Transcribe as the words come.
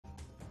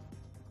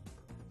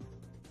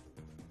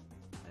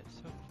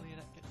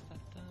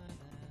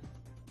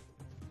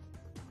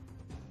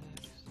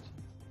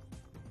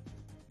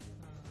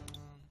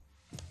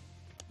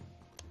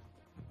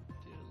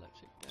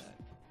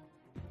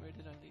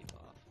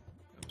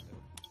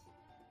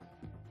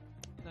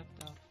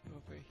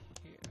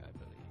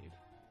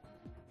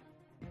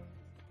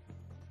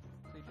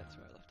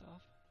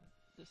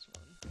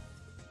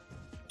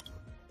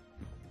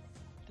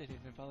They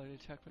didn't even bother to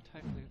check what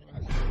type they were.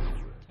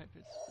 What type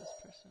is this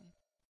person?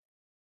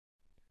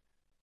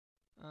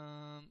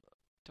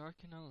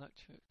 Dark and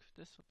electric.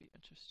 This will be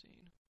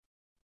interesting.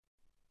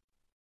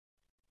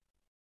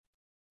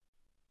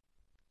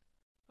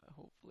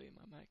 Hopefully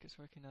my mic is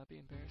working. That'll be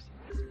embarrassing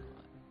if it's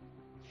not.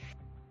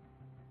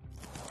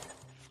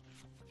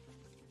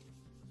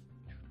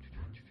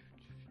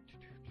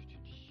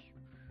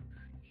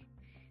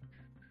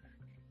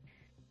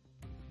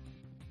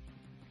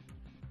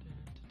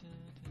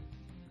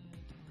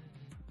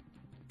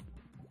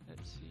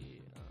 Let's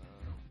see,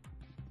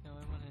 no, I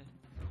want to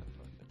put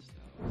footprints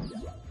though.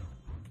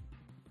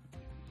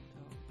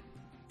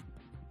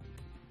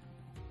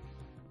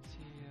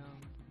 See,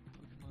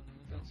 Pokemon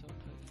events, I'll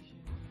put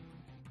you.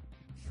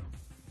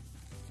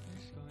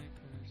 Who's going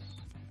first?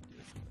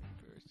 You're going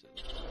first.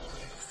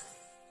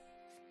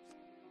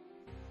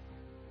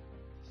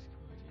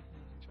 Discord, you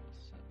can control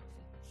 7.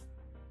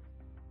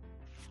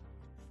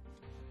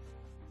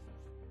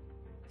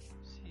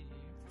 See,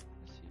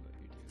 let's see what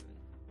you're doing.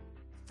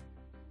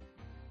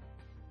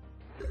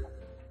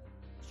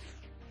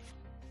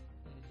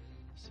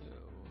 So,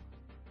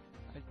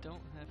 I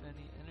don't have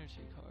any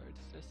energy cards.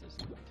 This is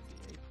going to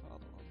be a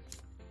problem if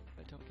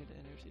I don't get an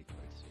energy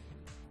card soon.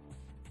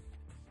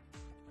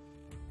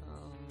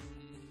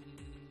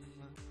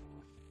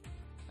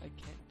 I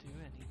can't do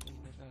anything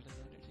without an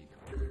energy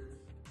card.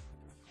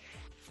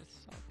 This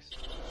sucks.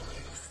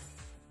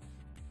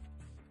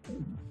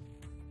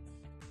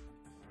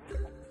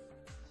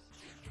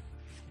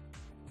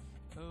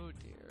 Oh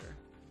dear.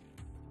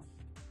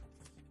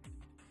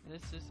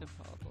 This is a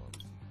problem.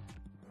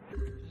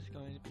 This is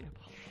going to be a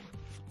problem.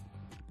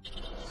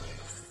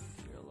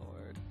 Dear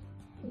Lord.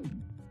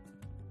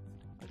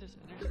 What does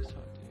energy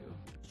shot do?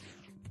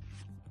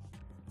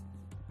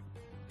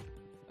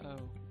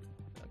 Oh,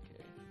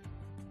 okay.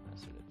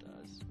 That's what it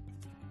does.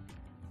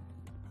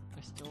 I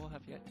still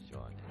have yet to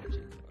draw an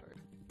energy card.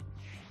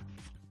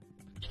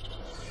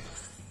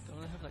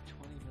 Don't I have like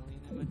 20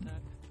 million in my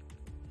deck?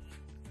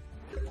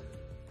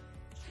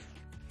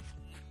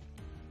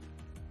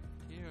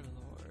 Dear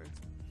Lord,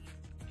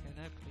 can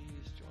I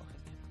please draw an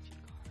energy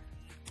card?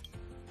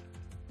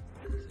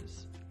 This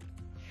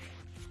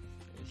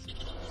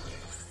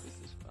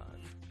is fun.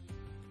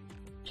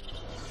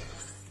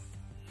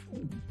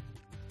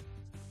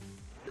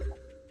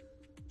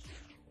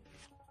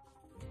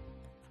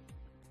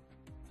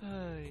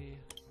 Hey.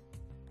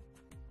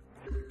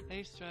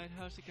 Hey Stride,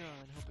 how's it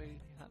going? Hope I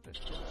have a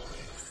good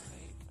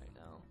night right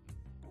now.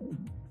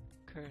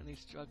 Currently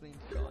struggling to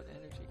draw an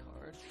energy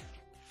card.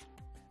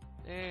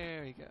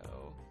 There we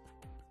go.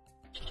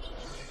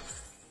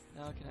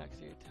 Now I can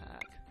actually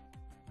attack.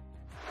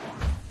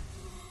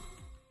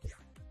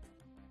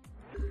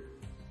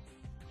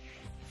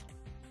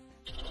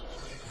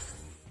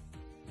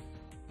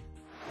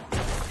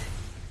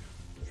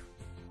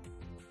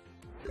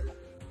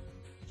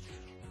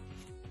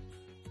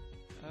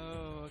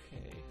 Oh,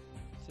 okay.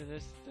 So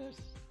this.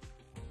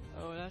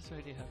 Oh, that's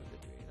why they haven't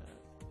been doing that.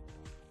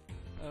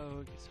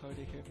 Oh, it's hard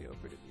to hear me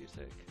over the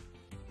music.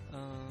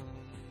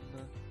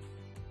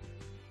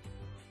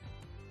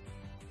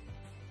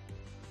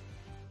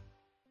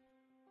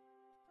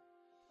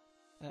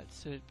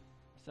 That's it.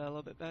 Is that a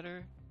little bit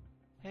better?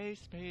 Hey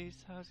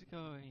Space, how's it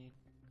going?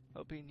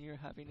 Hoping you're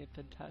having a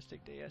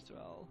fantastic day as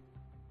well.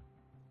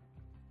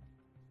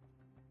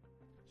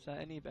 Is that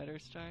any better,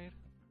 Stride?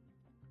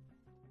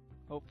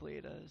 Hopefully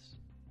it is.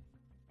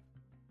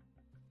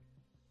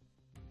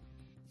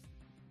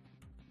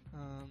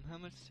 How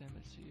much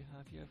damage do you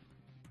have? You have...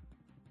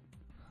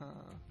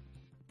 Huh.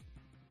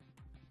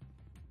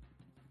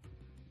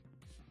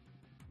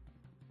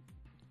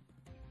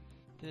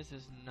 This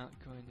is not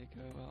going to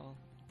go well.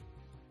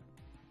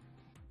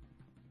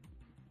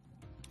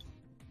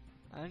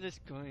 I'm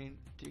just going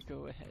to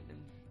go ahead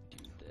and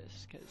do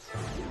this, because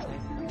I'm not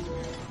doing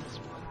this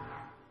one.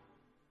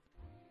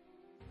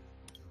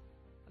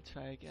 I'll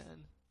try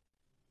again.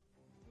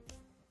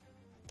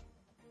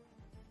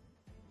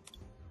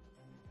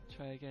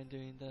 Try again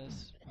doing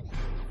this.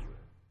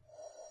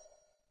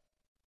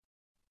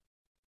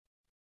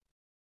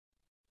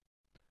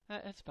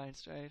 That's fine,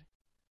 Stride.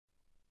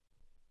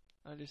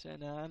 I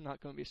understand that. I'm not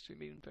going to be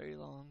streaming very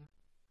long.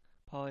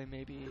 Probably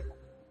maybe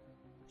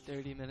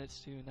 30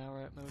 minutes to an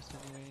hour at most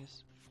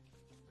anyways.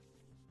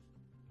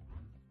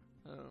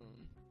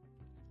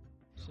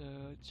 So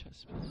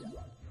chestplate.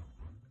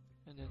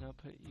 And then I'll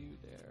put you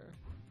there.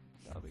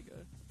 That'll be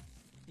good.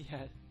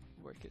 Yeah,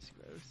 work is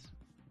gross.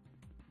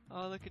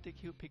 Oh, look at the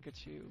cute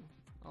Pikachu.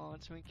 Oh,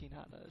 it's winking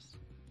at us.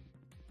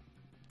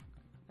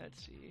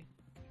 Let's see.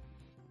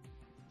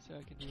 So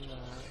I can do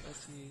that. Let's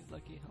see,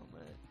 lucky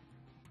helmet.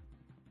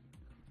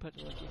 Put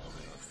the lucky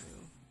helmet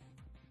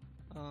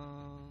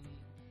on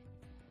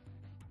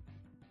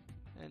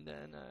you. And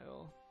then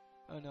I'll...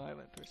 Oh no, I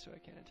went first so I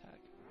can't attack.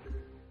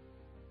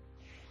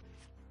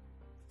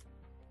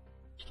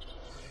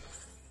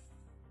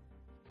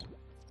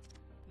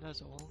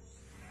 Nuzzle.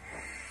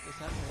 Does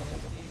that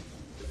paralyze me?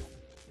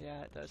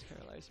 Yeah, it does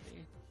paralyze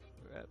me.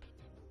 Rip.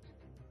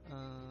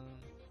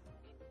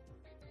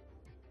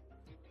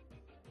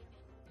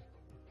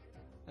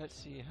 Let's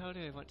see, how do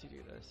I want to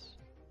do this?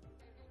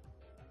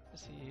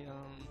 Let's see,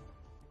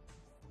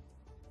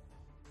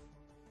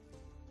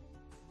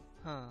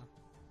 huh.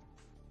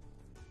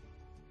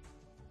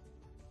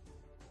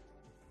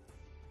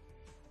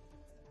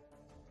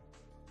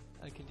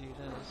 I can do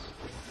this.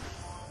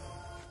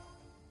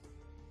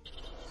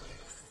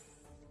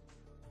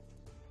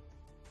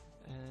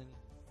 And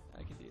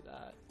I can do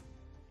that.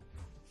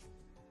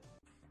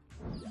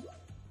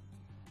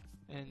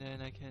 And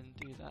then I can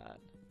do that.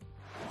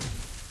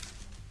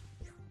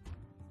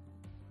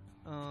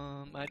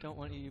 I don't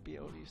want you to be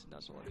able to use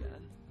Nuzzle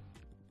again.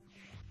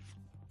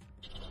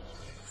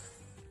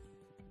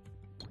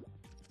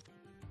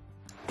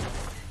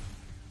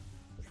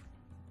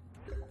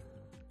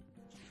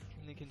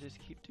 And you can just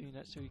keep doing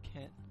that so you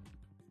can't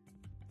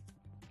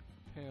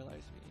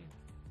paralyze me.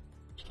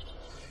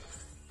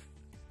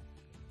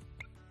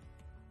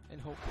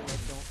 And hopefully I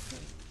don't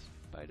faint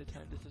by the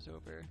time this is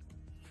over.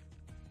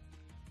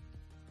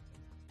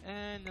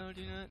 And no,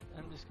 do not.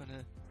 I'm just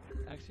gonna...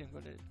 Actually, I'm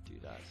gonna do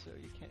that so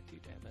you can't do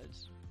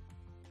damage.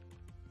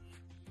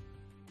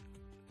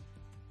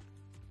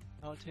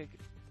 I'll take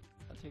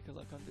a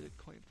look on the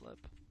coin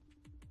flip.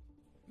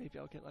 Maybe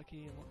I'll get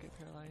lucky and won't get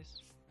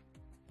paralyzed.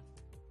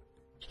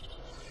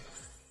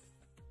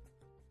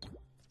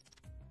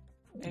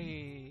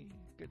 Hey,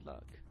 good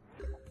luck.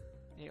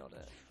 Nailed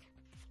it.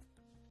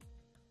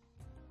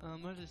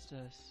 What is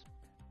this?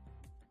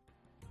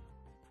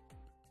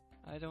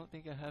 I don't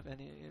think I have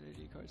any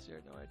energy cards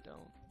there. No, I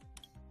don't.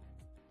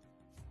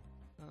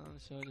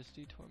 So I'll just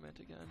do Torment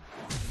again.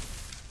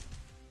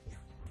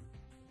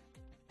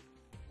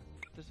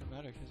 Doesn't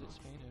matter because it's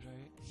painted,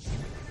 right?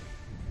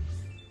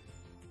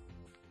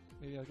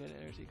 Maybe I'll get an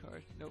energy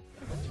card. Nope,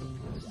 I got two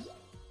of this.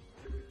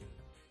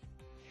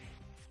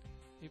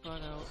 He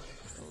brought out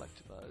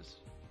Electabuzz.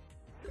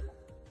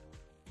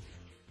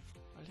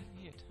 Why didn't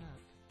he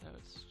attack? That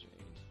was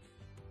strange.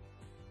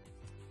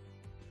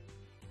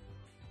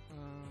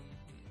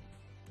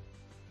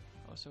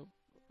 Also,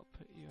 I'll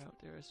put you out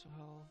there as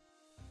well.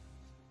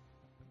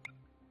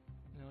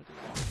 No, I'll do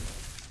that.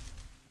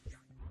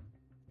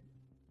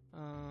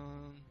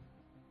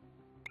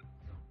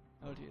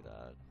 I'll do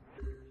that.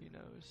 He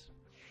knows.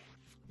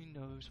 He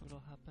knows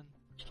what'll happen.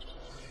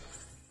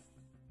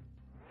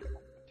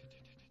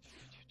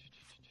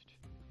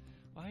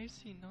 Why is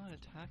he not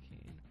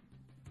attacking?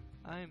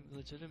 I'm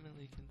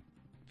legitimately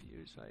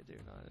confused why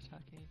they're not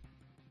attacking.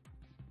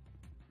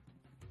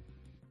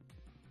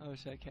 Oh,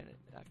 so I can't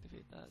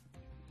activate that.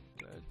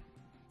 Good.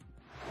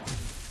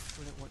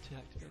 Wouldn't want to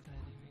activate that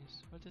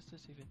anyways. What does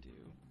this even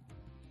do?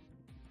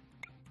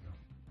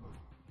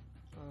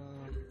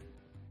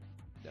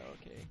 No,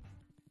 okay.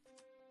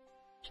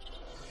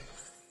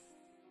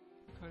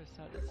 What card is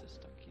that? It's a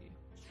Stunky.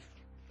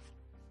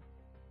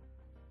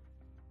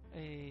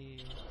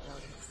 Hey, now I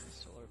can use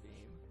Solar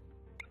Beam.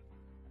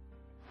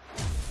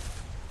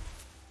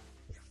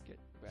 Get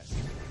rest.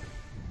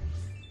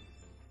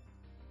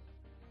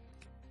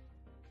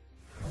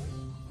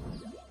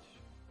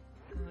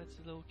 Let's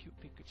a little cute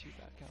Pikachu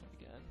back out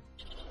again.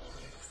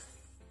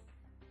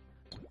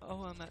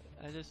 Oh,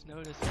 I just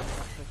noticed I'm at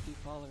 50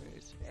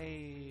 followers.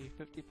 Hey,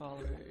 50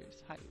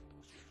 followers. Hype.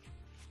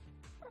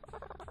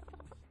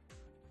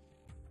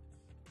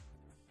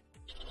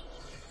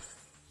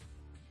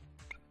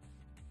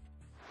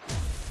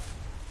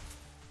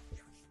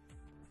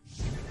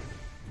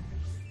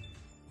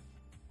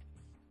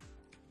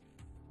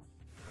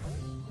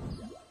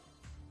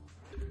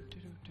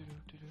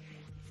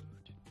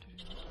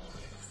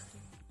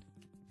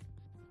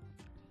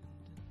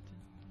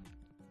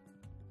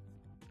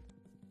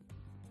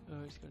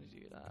 Oh, he's gonna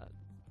do that.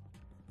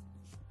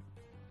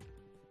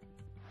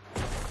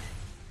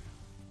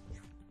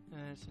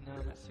 And so now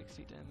I'm at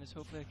 60 damage.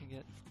 Hopefully I can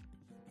get...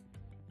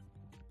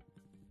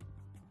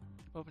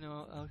 Oh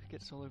no, I'll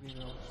get Solar Beam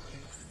out.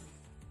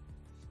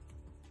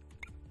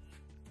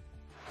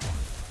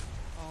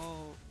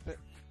 Oh, but...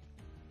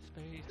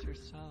 Space or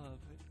sub.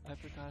 I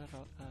forgot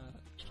about that.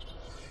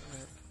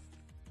 Rip.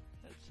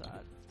 That's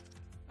sad.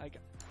 I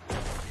got you though.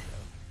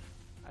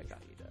 I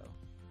got you though.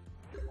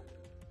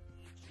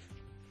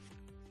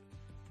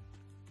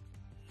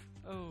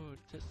 Oh,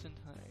 just in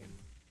time.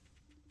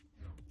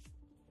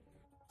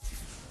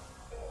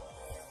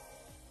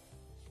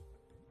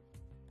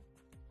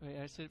 Wait,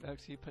 I should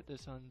actually put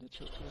this on the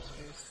Tropius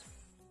first.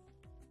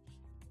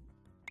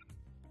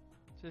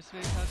 So this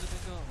way, how's it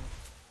been going?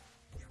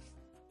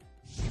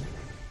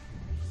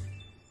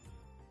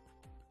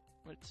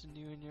 What's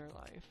new in your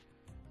life?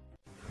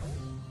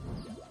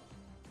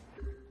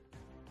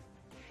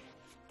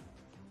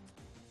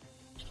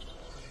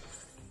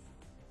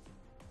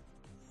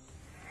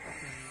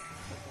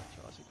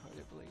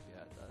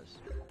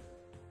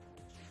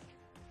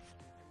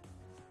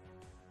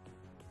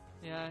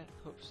 Yeah, I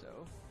hope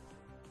so.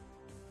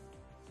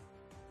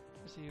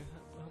 Let's see,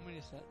 how many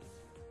is that?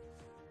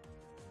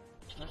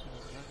 It's not gonna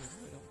matter,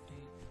 I don't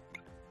think.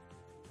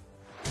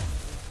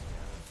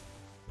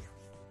 Yeah.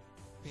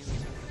 Maybe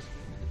let's have this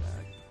game in the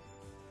bag.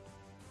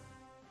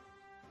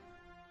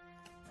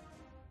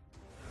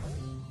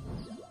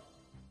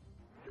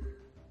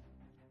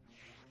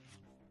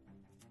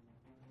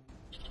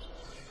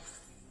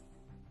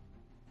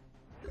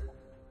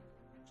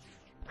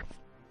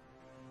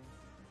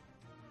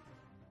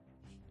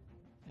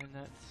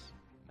 that's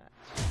Matt.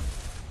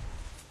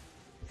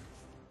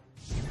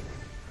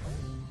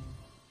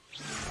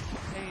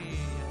 Hey,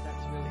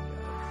 that's really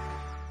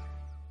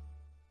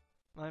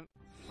good.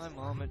 My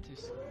mom went to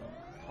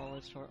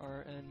college for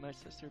art, and my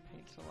sister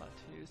paints a lot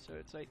too. So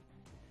it's like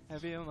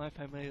everyone in my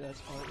family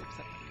does art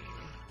except for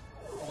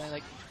me.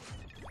 And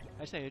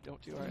I say I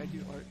don't do art. I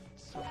do art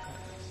sometimes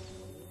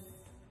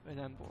when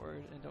I'm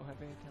bored and don't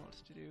have anything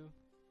else to do.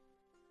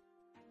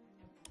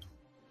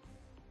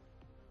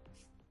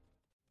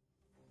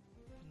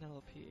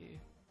 Penelope.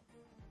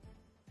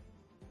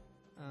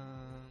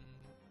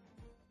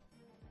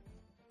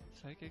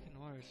 Psychic and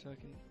water, so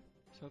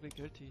it'll be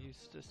good to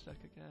use this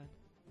deck again.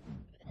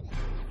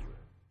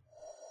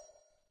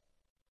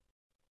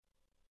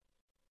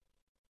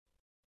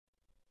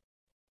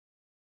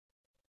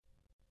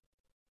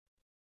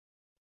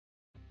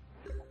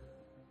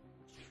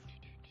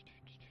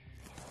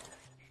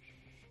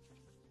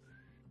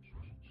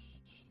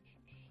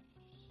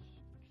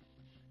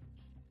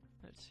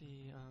 Let's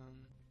see,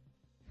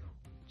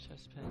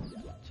 chest pin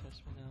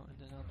out, and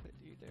then I'll put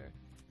you there.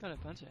 Got a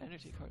bunch of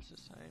energy cards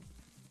this time.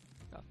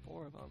 Got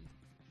 4 of them.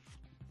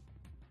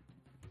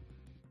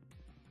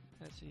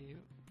 Let's see.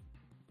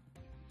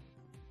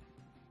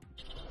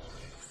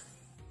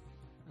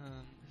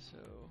 So.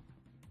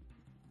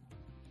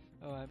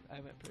 Oh, I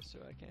went first, so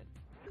I can't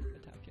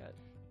attack yet.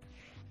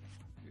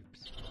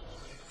 Oops.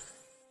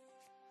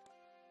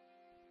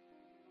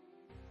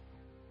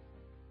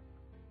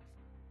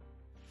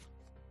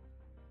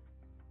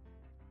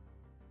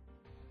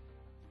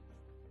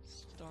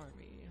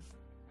 Stormy.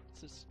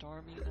 It's a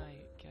stormy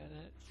night, get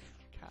it?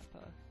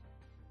 Kappa.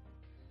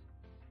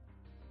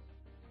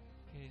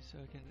 Okay, so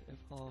I can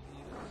evolve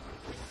you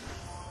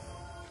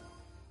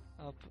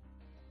up,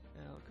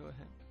 and I'll go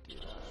ahead and do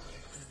that,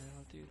 and then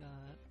I'll do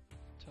that.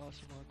 Draw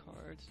some more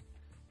cards.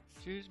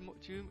 Choose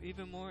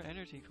even more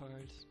energy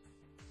cards.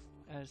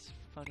 As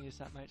funny as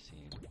that might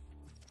seem.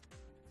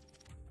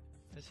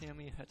 Let's see how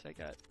many hits I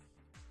got.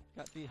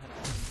 Got 3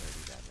 hits,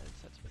 30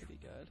 damage. That's pretty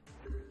good.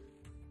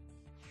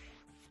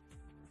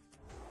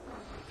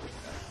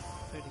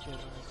 Pretty good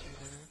energy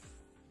there.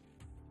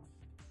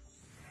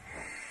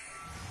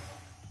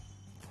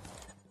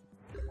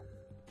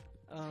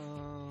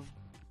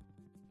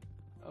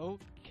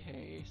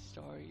 Okay,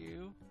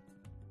 Staryu.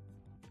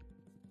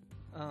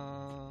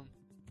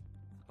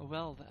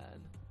 Well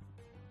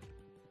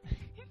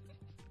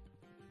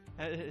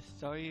then.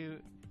 Staryu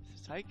is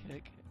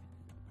psychic,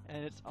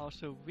 and it's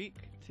also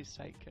weak to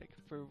psychic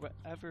for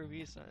whatever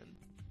reason.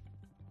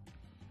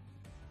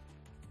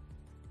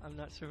 I'm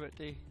not sure what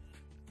they...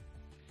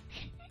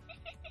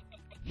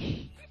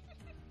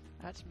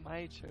 That's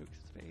my choke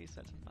space,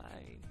 that's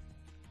mine,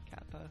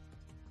 Kappa.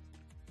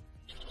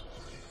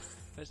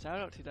 But shout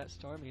out to that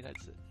Stormy,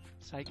 that's a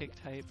psychic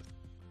type,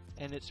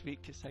 and it's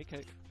weak to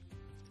psychic.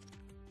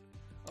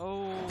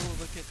 Oh,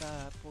 look at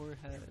that, 4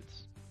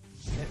 heads.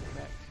 Get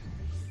wrecked.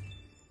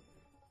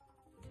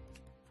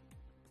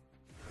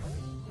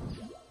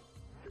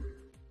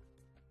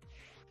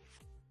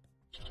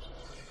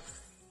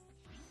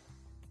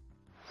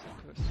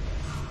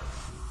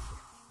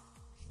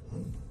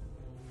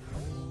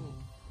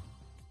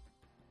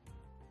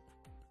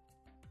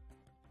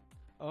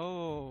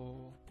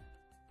 Oh,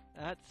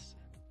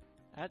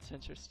 that's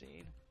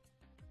interesting.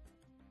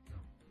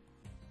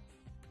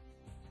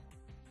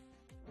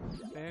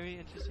 Very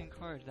interesting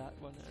card that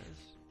one is.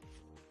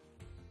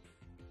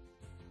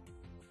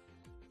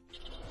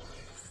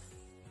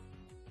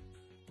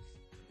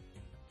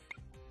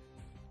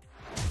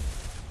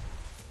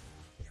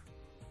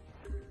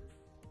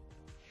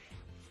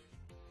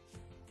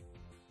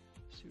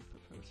 Super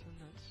person,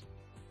 that's...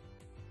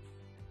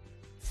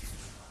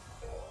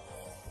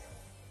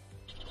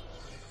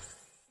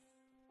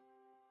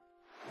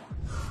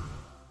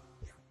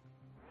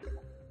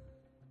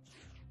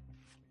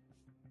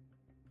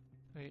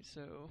 Wait,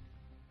 so...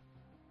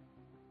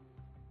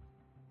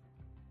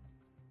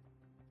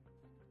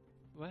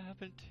 What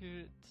happened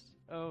to...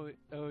 Oh,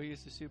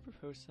 use the super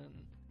person.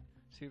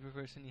 Super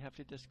person, you have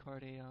to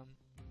discard a,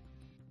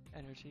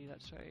 energy,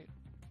 that's right.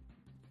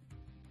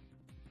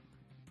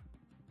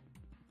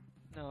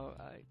 No,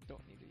 I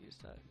don't need to use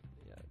that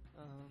yet.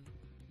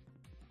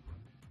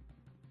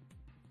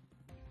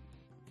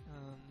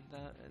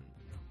 That and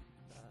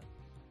that.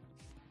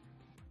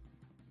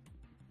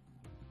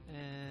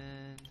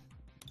 And...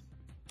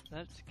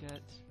 Let's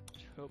get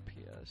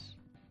Tropius.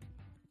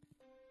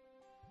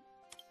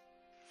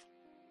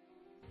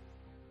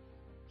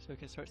 So we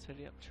can start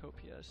setting up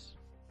Tropius.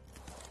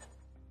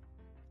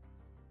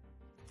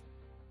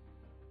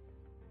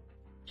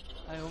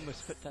 I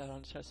almost put that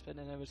on chestplate,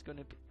 and I was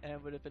gonna be, and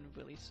it would have been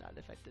really sad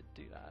if I did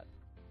do that.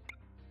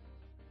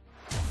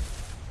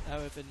 That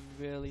would have been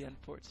really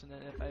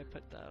unfortunate if I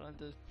put that on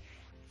the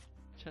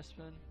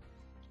chestplate.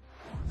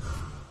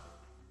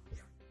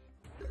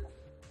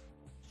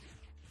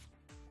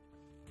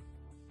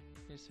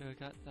 Okay, so I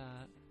got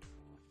that.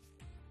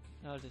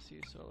 I'll just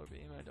use Solar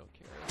Beam, I don't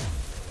care.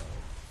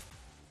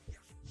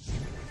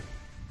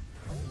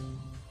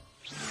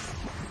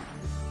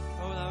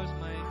 Oh, that was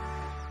my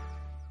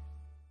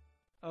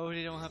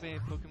dropping a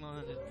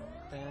Pokemon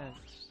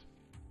advanced.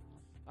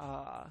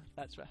 Ah,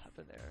 that's what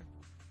happened there.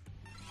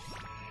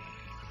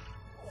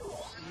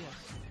 Yes.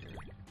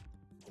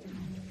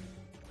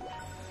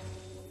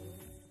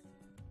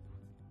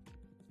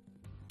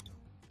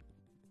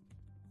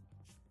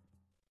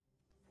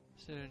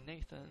 So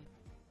Nathan,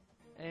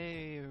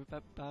 hey,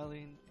 we're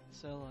battling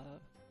Zilla.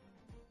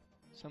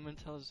 Someone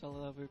tells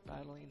Zilla we're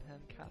battling him,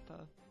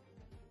 Kappa.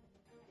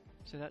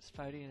 So that's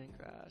fighting in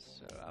grass,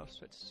 so I'll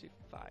switch to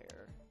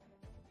fire.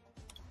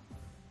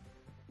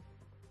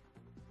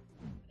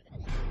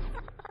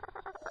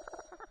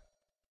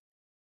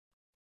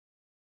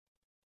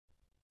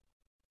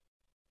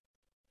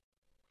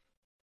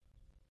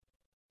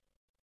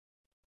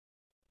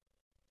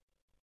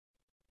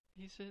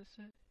 He's just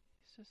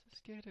a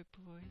skater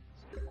boy.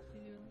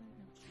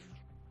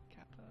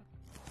 Kappa.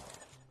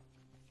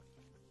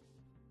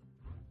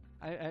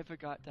 I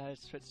forgot that I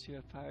switched to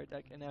a fire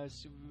deck and I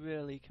was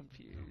really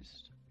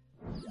confused.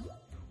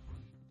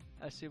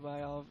 I see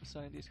why all of a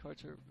sudden these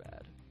cards are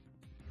red.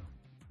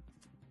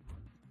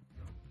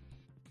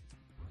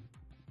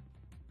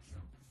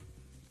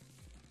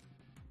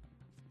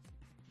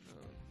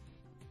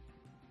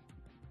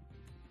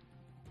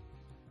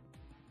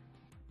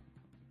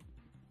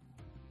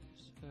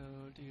 So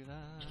do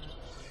that.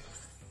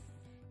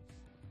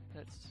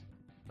 That's...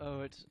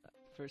 Oh, it's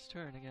first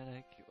turn again,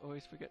 I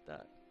always forget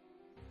that.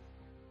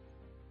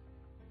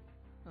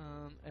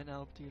 And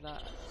I'll do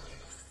that.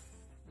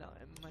 Now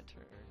in my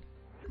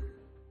turn.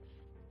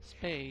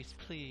 Space,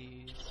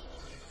 please.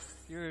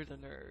 You're the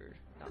nerd,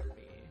 not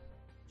me.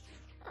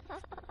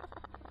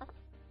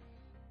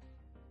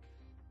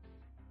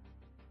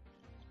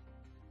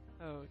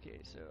 Okay,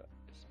 so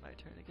it's my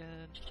turn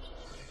again.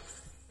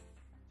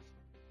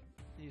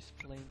 Use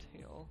Flame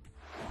Tail.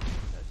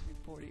 That should be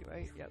 40,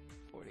 right? Yep,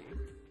 40.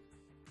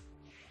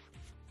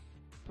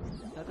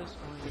 That does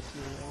only get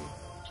you away.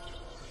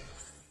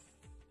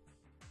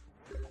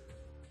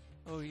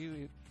 Oh,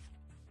 you.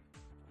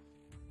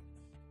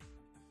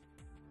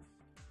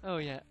 Oh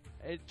yeah,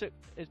 it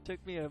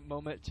took me a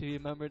moment to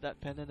remember that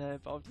Penina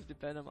evolved into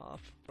Venomoth.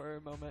 For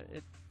a moment,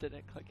 it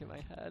didn't click in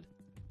my head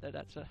that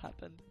that's what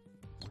happened.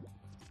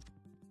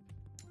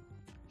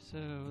 So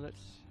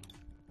let's.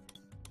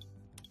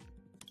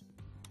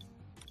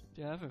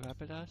 Do I have a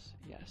Rapidash?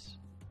 Yes.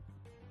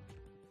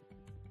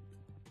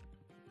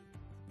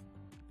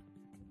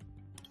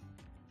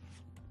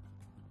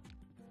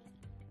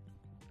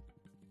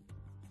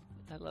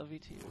 I love you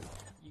too,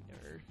 you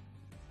nerd.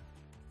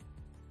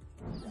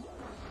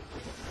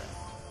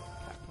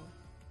 Cackle.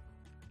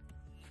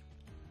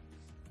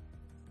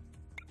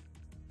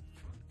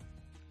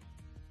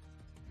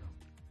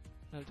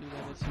 I'll do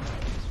damage to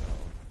that as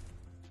well.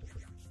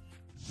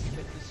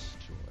 Get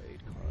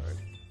destroyed card.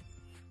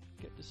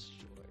 Get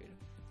destroyed.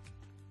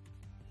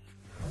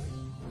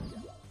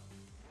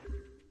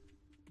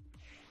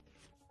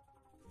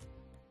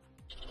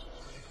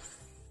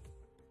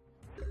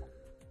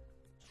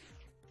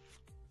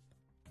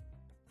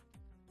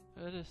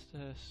 That is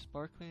the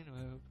sparkling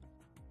robe.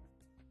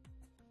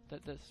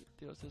 That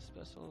deals with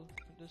special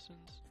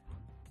conditions.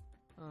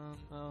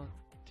 I'll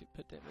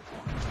put damage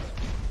on this.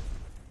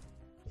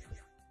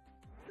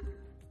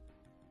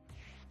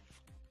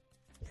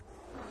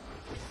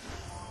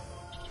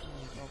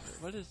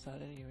 What is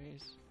that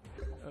anyways?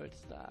 Oh,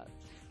 it's that.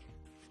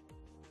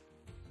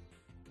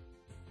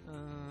 Yeah,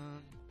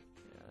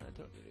 I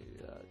don't need to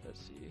do that. Let's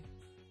see.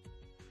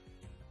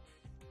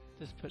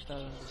 Just put that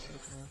on the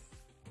Sigma.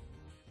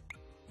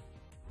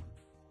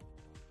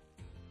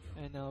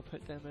 And now I'll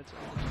put damage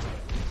on the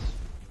targets.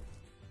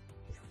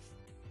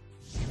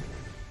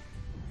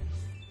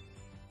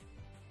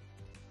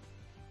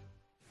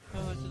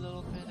 Oh, it's a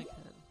little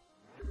mannequin.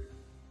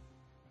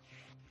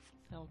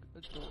 How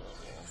adorable.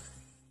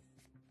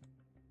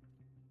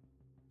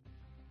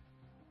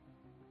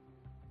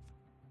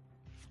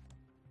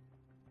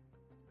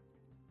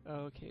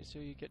 Okay, so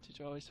you get to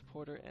draw a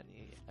supporter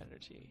any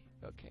energy.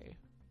 Okay,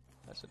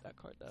 that's what that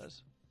card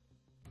does.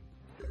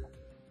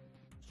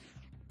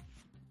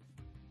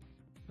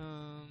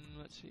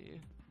 Let's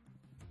see.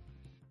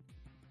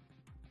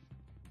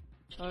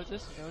 Oh, I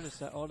just noticed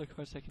that all the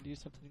cards I can do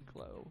something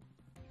glow.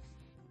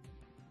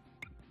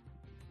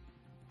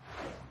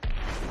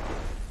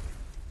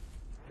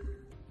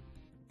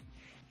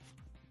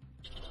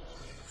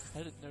 I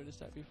didn't notice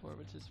that before,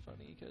 which is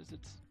funny because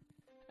it's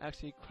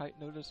actually quite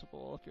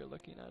noticeable if you're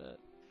looking at it.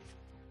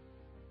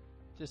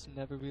 Just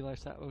never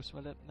realized that was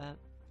what it meant.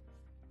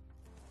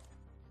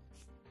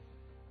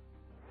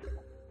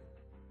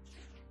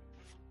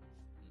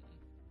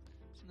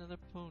 It's another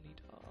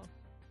Ponyta.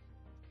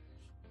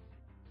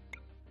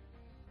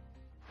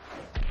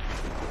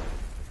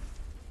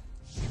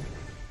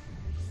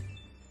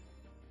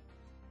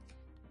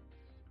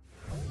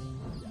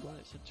 When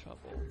it's in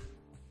trouble.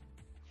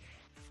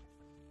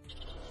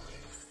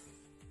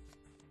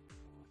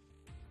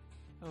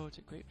 Oh, it's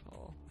a great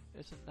ball.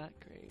 Isn't that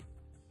great?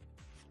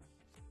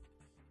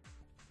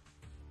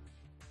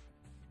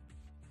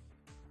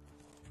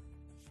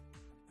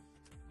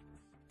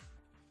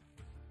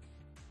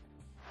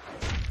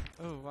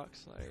 Oh, rock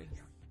slide.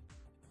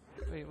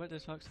 Wait, what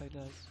does rock slide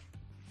does?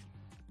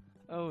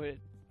 Oh, it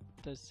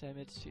does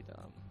damage to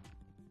them.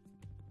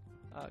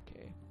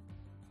 Okay.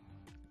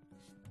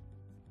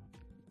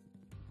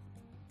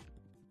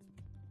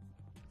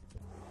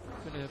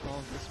 I'm gonna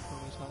evolve this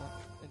Ponyta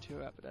into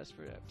a Rapidash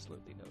for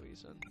absolutely no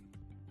reason.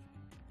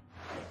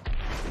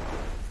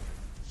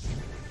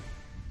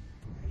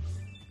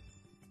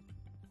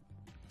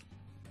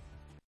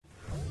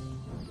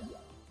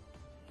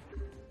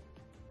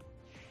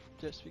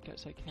 Just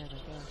because I can, I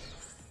guess.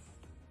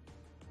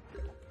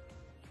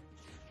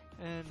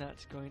 And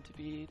that's going to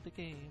be the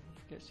game.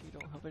 Guess you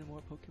don't have any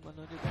more Pokemon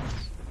on your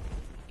desk.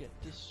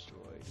 Get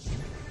destroyed.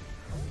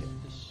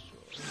 Get destroyed.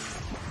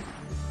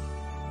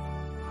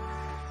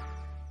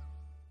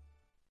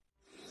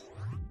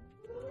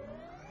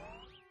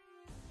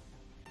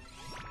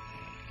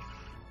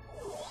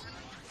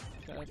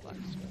 Got a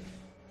blacksmith.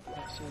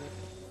 Let's see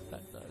what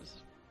that does.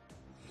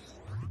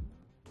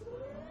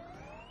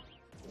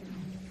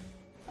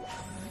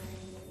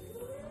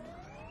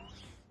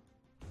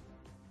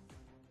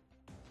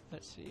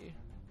 Let's see.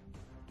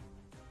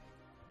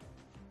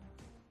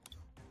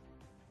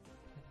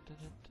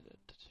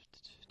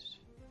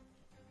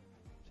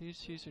 Please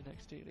choose your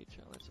next daily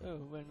challenge. Oh,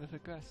 win with a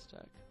grass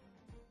stack.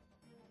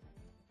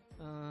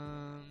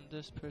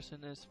 This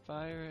person is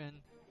fire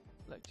and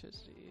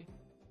electricity.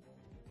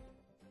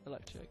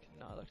 Electric,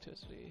 not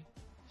electricity.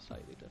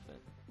 Slightly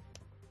different.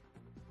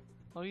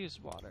 I'll use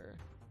water.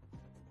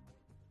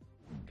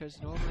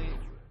 Because normally...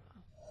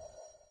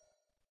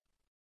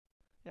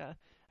 Yeah,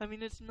 I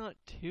mean, it's not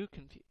too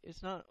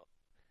it's a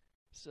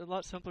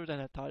lot simpler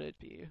than I thought it'd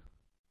be.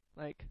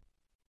 Like,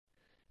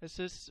 it's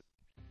just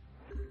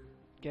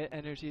get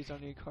energies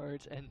on your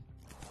cards and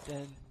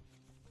then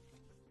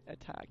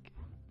attack.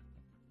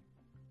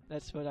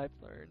 That's what I've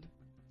learned.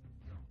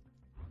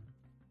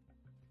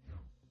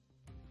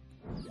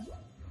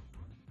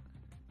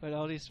 But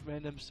all these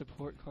random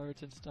support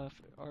cards and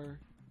stuff are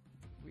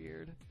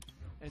weird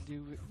and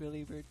do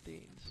really weird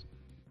things.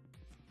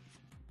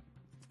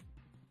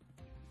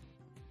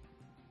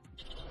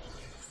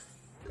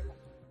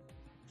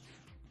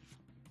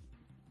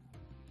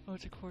 Oh,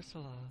 it's a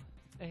Corsola.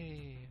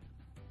 Hey.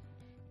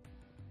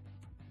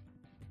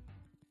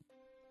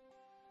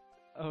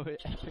 Oh,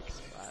 epic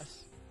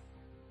splash.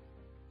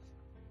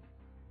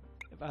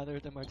 If either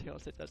of them are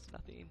tails, it does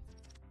nothing.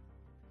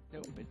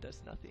 Nope, it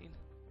does nothing.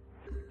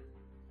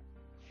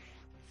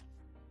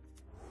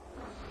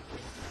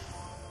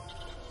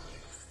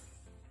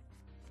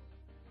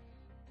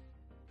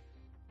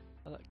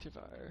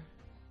 Electivire.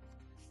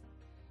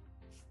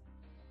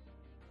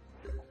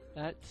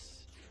 That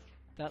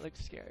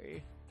looks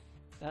scary.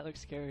 That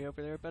looks scary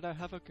over there, but I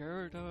have a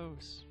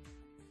Gyarados.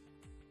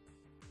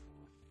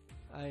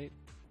 I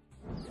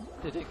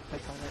didn't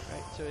click on it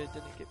right, so it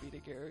didn't get me to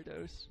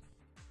Gyarados.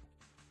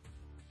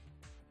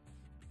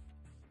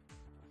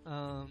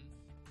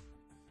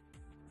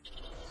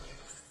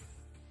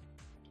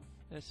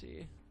 Let's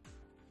see.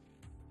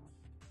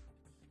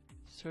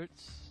 Search.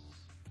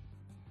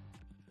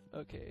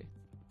 Okay,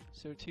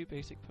 so 2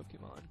 basic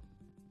Pokemon.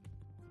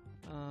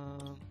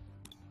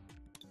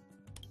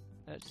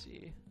 Let's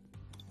see.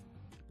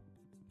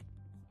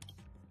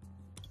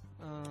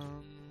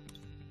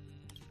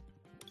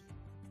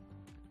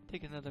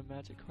 Take another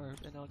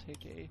Magikarp, and I'll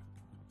take a...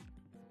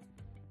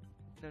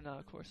 No, not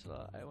a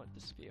Corsola. I want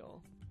the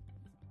Spiel.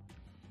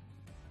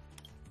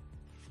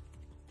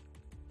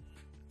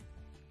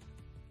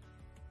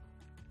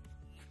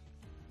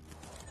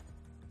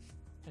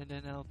 And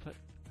then I'll put...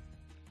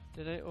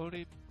 Did I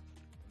already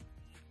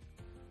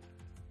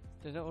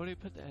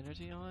put the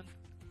energy on?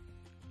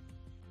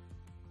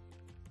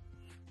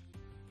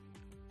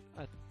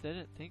 I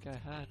didn't think I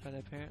had, but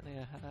apparently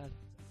I had.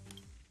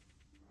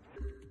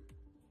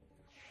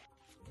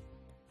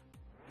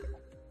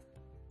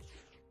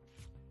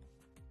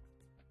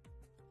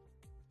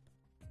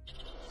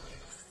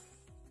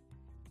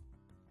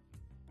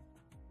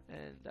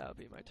 And that'll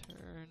be my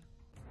turn.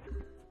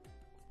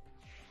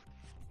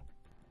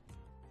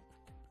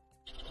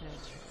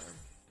 And charm.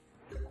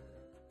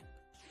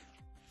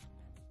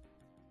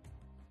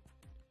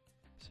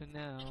 So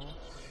now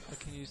I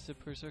can use the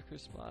Berserker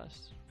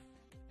Blast.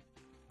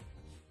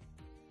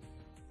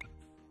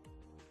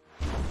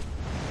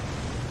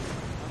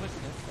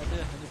 I did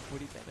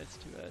 140 damage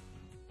to it.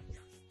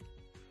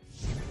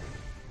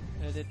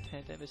 And I did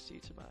 10 damage to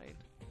each of mine.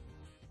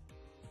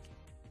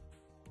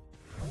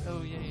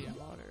 Oh yay,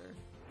 water.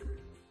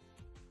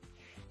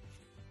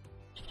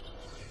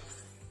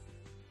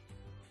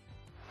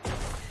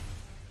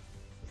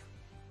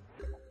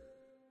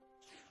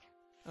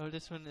 Oh,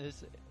 this one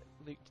is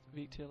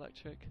weak to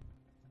electric.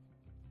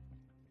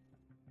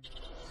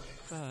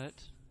 But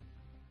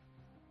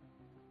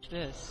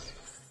this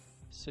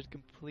should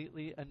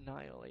completely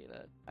annihilate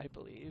it, I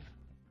believe.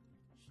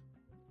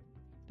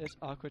 This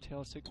Aqua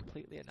Tail should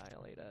completely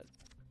annihilate it.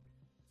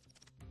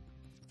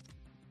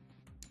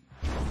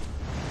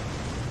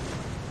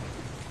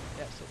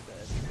 Yes, it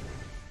did.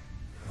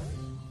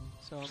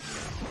 So,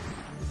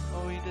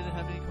 oh, we didn't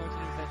have any cards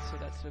in event, so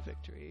that's the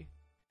victory.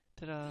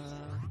 Ta-da!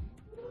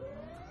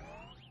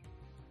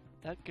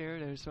 That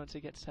Gyarados, once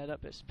it gets set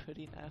up, is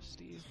pretty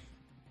nasty.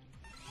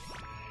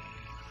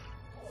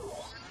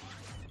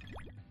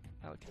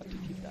 I would have to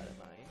keep that in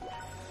mind.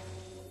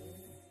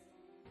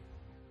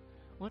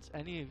 Once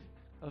any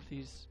of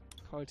these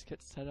cards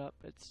get set up,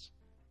 it's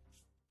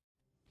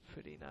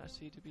pretty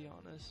nasty, to be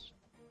honest.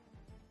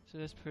 So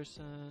this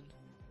person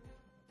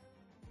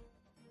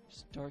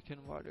is dark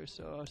in water,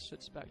 so I'll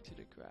switch back to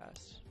the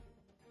grass.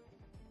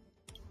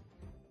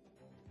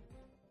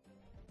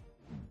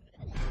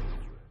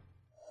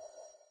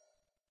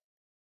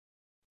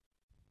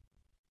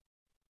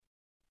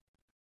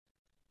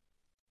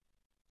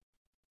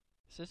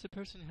 Since the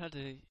person had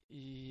a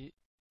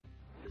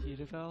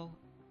Heatavel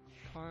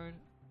card,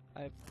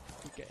 I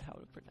forget how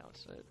to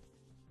pronounce it.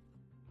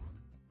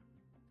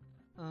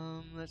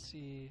 Let's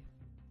see.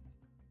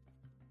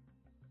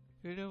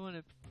 Who do I want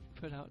to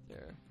put out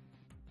there?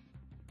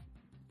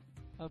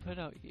 I'll put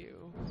out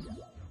you.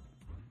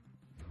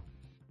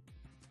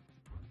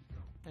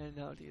 And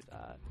I'll do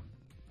that.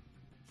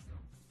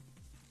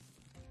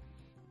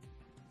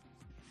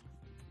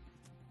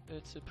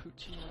 It's a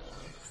Puccino.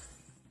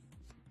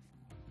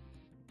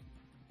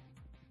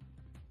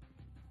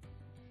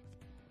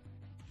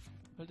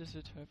 What does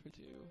the trapper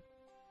do?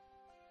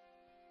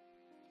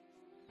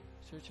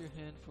 Search your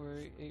hand for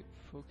 8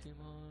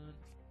 Pokemon.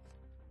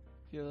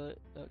 Feel it?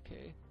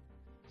 Okay.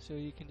 So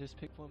you can just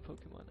pick one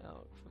Pokemon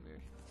out from your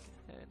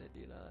hand and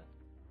do that.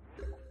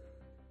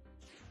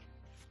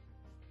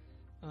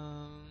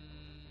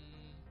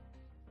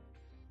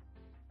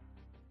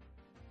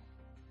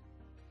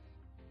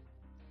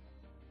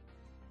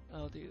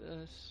 I'll do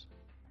this.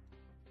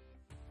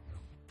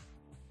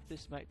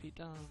 This might be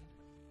dumb,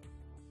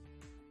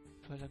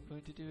 but I'm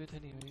going to do it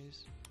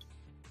anyways.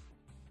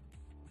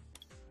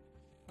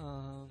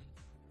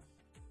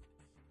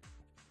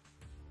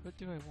 What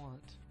do I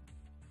want?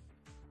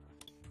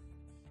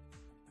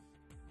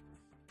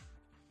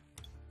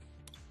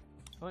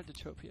 I want the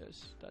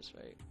Tropius, that's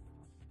right.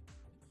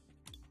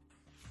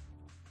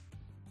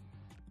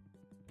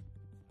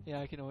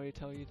 Yeah, I can already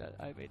tell you that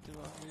I made the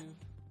wrong move.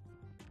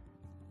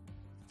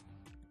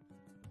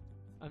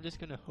 I'm just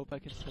gonna hope I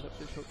can set up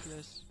the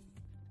Tropius.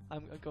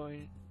 I'm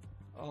going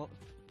all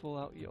full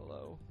out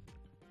YOLO.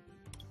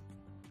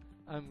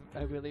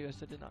 I really wish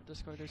I did not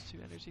discard those 2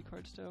 energy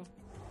cards though.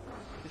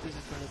 This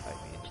is gonna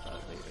bite me in the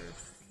butt later.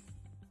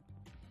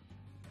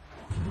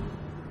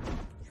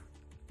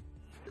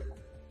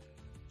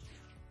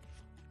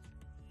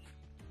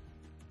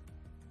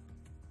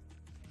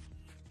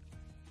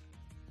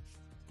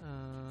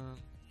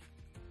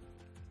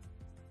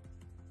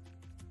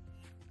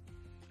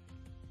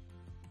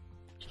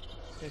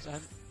 Because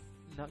I'm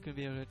not gonna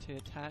be able to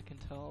attack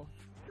until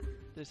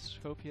this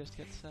Tropius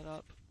gets set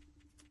up.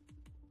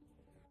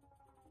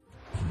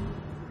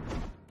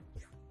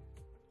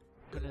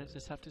 Gonna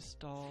just have to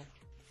stall.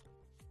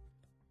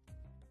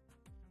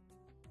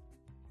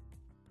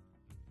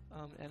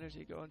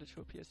 Energy, go into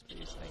Tropius,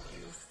 please. Thank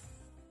you.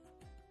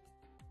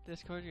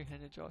 Discard your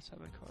hand and draw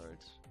 7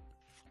 cards.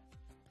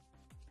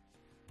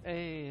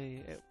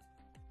 Hey,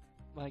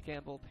 my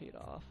gamble paid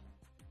off.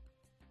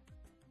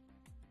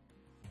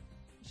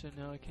 So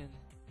now I can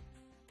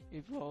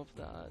evolve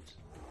that.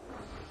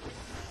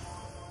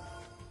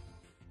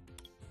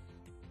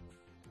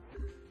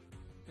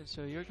 And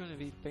so you're going to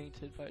be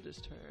fainted by this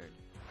turn,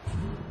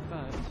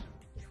 but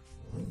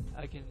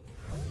I can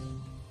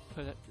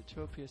put the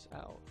Tropius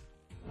out.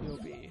 You'll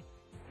be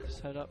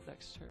set up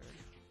next turn.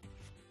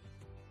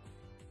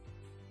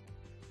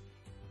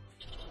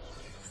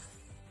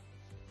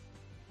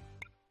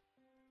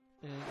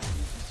 And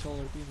use the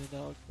Solar Beam and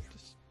I'll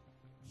just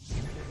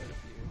get rid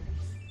of you.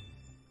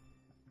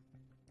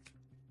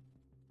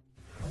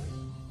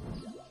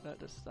 So that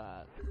does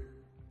that.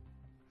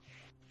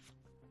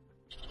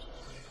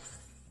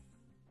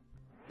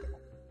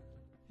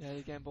 Yeah,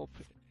 the gamble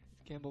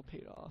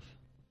paid off.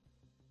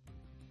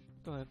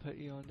 Go ahead and put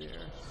you on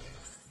there.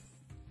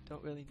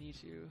 Don't really need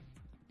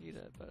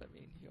it, but I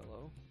mean,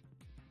 YOLO.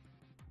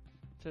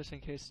 Just in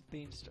case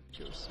things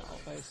go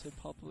south, I should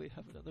probably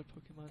have another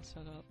Pokemon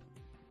set up.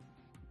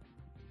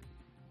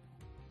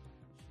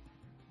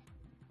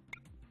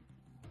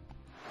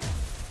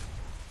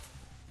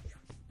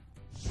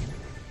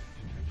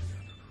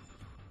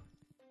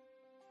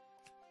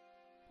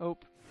 Oh,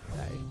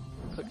 I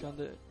clicked on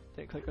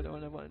didn't click on the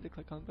one I wanted to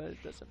click on, but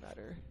it doesn't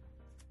matter.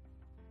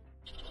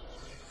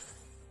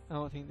 I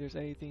don't think there's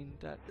anything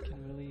that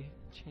can really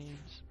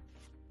change.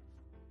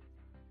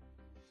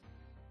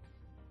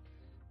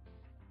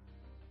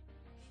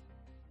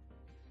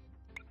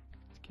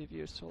 Let's give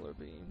you a Solar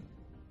Beam.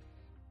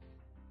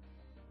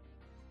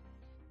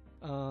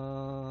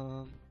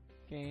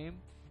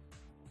 Game.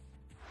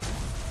 Okay,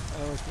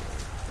 there we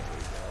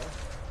go.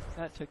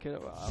 That took it a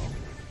while.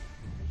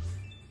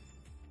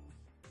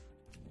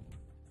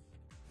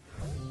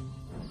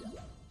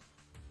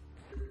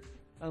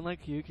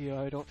 Unlike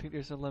Yu-Gi-Oh, I don't think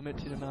there's a limit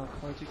to the amount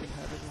of cards you can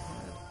have in your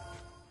hand.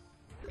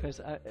 Because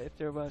if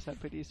there was, I'm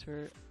pretty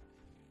sure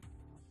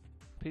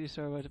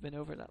I would have been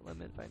over that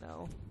limit by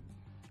now.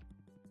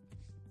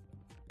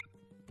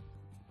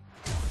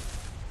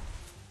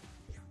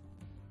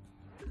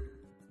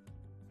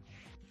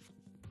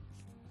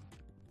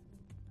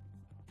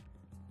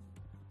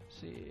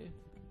 See.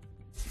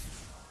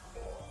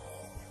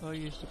 I'll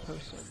use the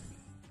potion.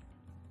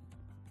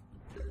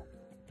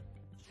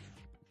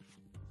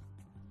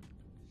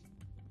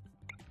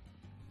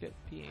 Get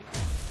peeing.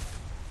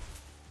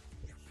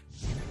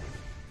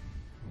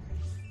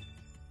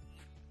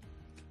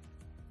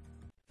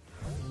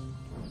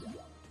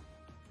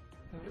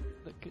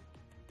 Look at.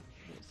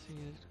 Let's see,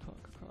 it's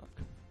clock.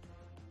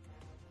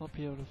 I'll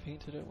be able to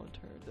paint it in one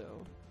turn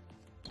though.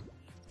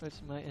 Which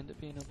might end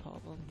up being a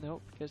problem.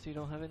 Nope, because you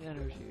don't have any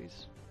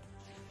energies.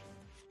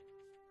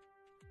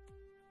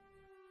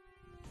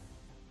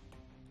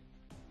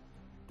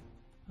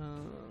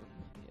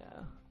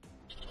 Yeah.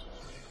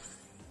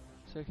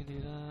 So I can do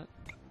that.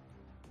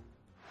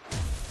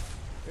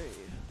 Great.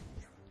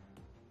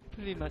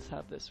 Pretty much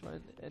have this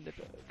one in the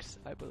books,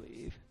 I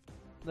believe.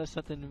 Unless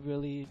something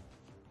really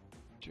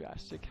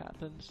drastic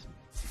happens.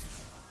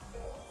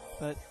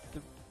 But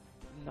the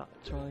not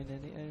drawing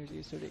any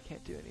energy, so they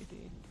can't do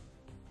anything.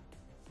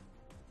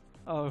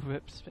 Oh,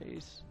 rip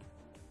space.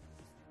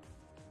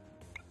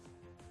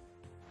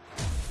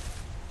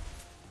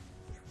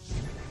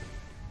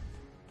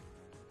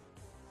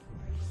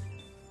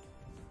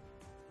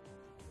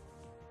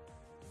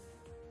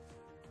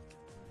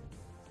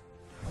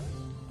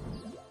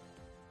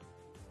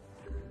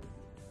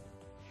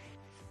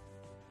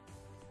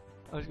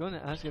 I was going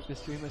to ask if the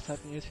stream was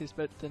having issues,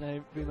 but then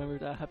I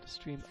remembered I have the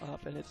stream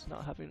up and it's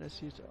not having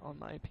issues on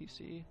my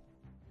PC.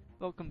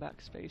 Welcome back,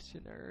 Space,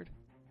 you nerd.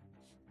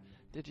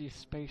 Did you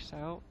space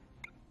out?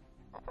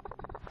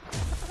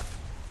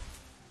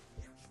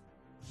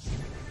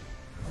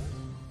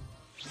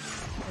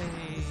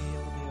 Hey,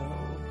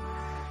 Leo.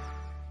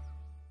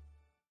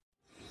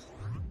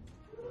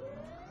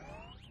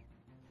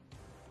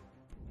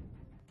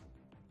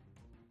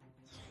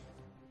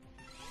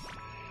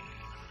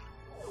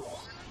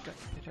 Got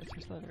the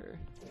Professor's letter.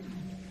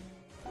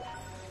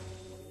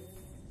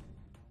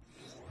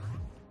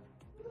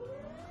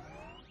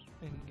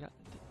 And got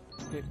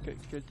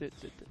good.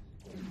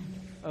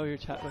 Oh, your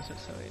chat wasn't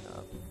showing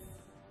up.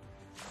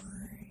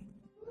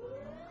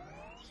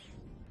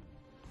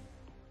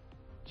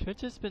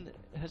 Twitch has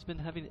been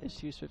having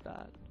issues with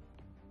that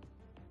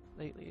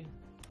lately.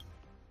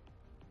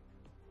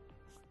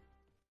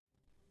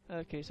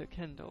 Okay, so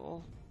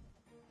Kendall.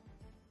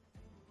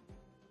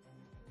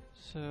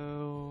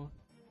 So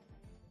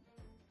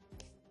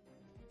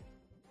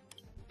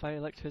fight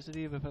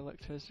electricity with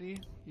electricity?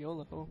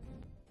 YOLO.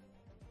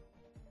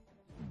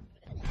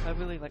 I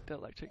really like the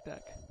electric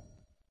deck.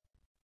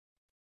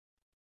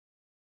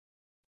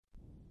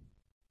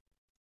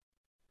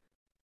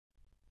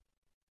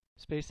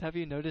 Space, have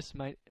you noticed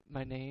my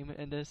name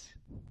in this?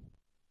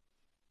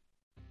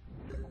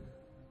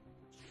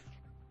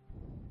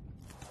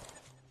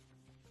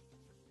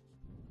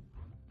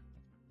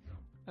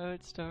 Oh,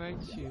 it's the right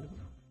shoe.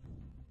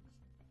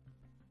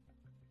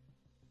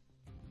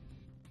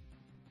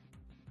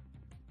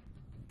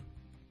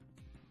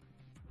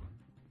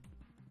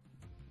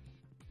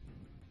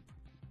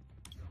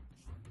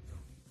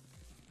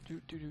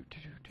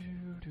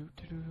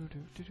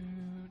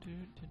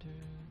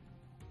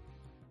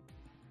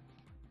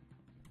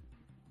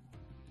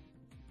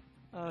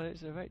 Oh,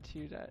 there's a right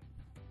to that.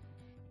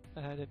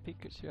 I had a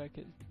Pikachu I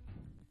could.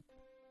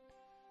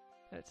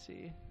 Let's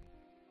see.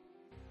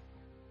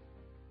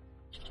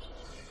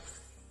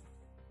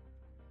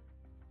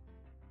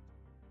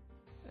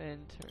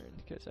 And turn,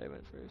 because I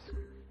went first.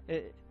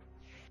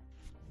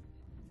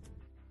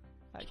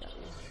 I got you.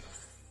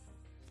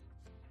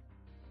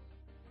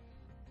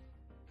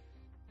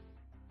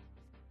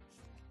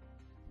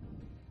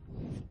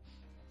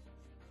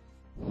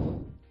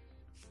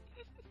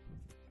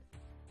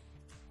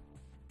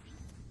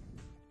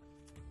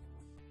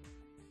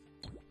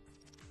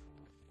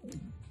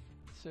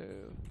 So,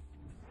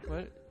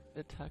 what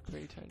attack are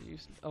you trying to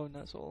use? Oh,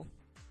 Nuzzle.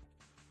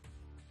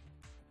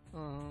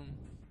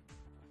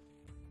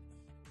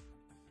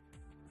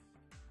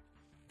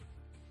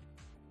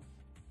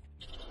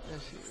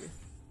 Let's see.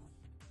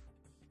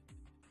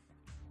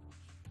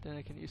 Then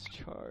I can use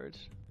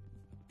Charge.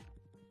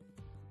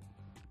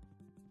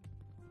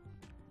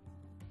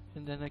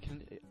 And then I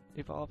can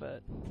evolve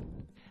it.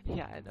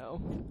 Yeah, I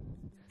know.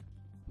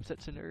 I'm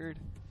such a nerd.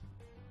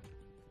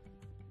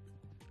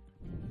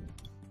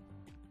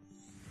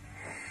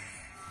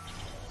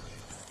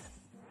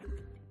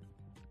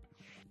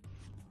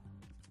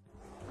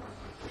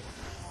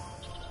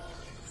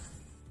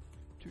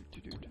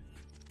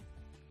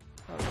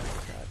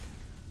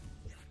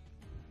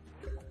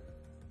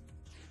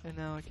 And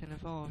now I can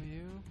evolve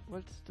you.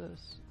 What's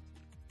this?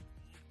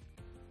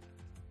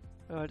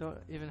 Oh, I don't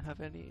even have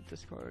any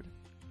Discord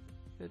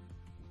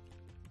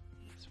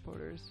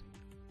supporters.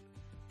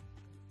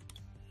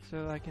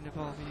 So I can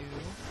evolve you.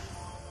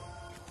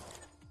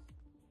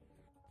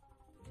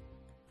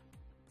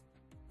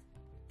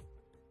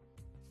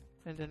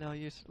 And then I'll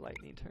use the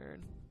lightning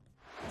turn.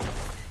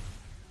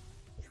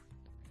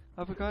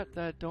 I forgot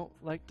that I don't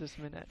like this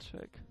minute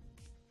trick.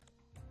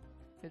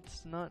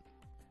 It's not...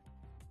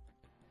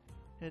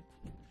 I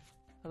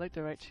like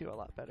the right 2 a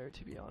lot better,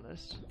 to be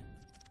honest.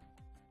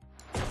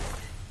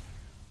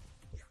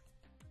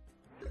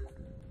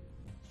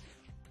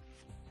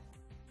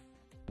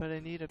 But I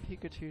need a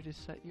Pikachu to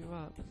set you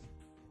up.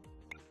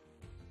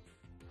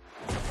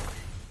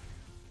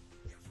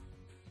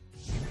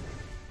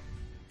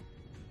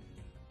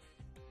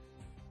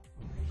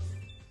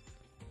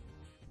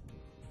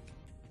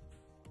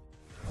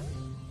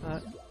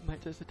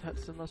 Might just attach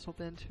the muscle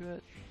band to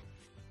it.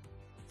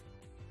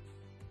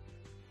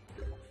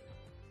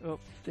 Oh,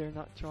 they're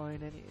not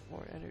drawing any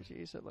more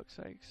energies, it looks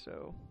like,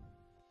 so...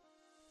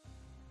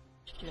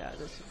 Yeah,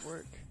 this would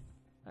work.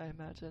 I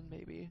imagine,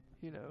 maybe.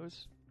 Who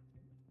knows?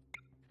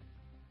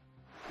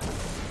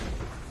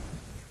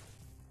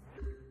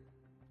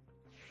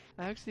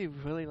 I actually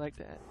really like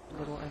the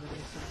little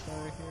animations that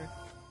are here.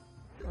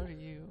 What are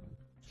you?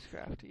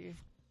 Scrafty.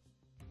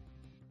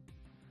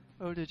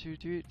 Oh, did you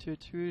do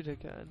it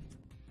again?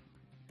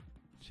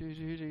 Do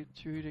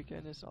it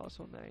again is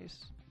also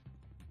nice.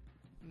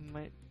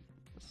 Might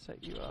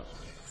set you up.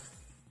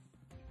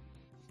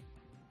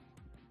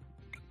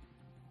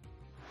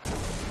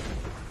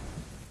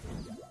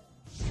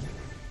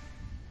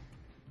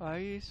 Why are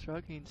you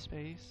shrugging,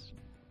 Space?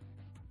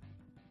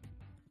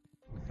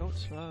 Don't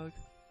shrug.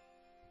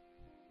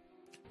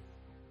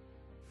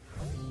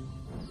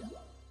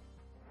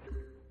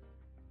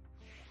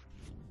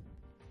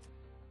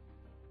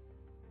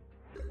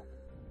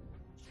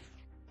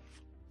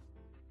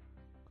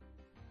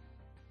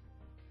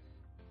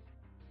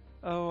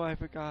 Oh, I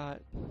forgot.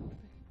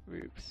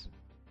 Oops.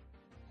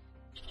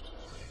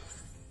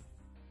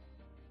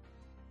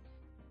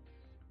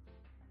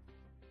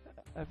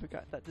 I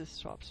forgot that this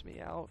swaps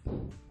me out.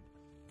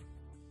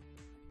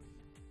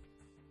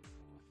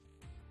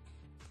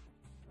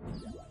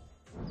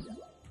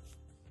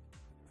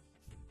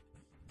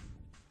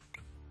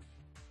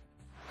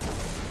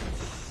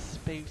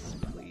 Space,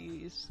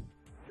 please.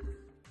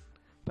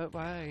 But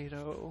why,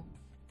 though?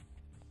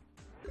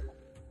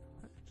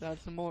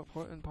 That's the more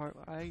important part.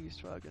 Why are you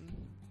struggling?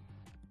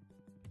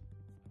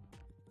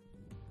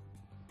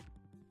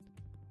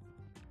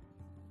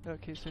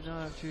 Okay, so now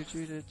I have to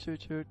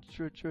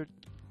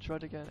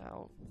trud again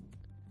out.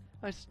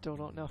 I still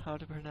don't know how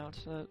to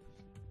pronounce it.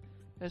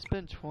 It's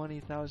been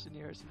 20,000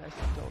 years and I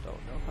still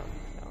don't know how to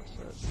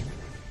pronounce it.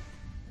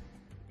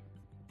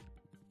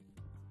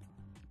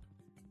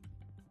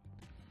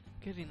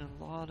 Getting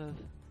a lot of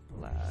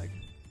lag.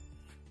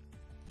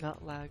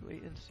 Not lag,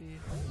 latency,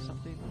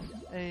 something.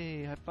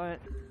 Hey, I find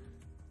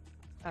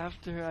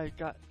after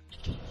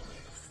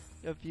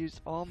I've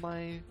used all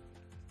my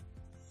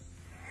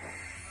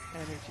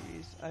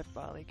energies, I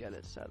finally get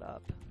it set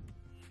up.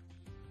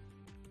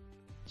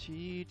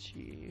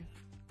 GG.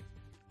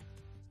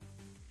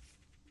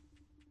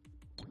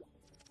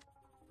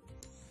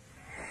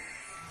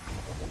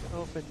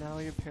 Oh, but now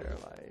you're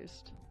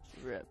paralyzed.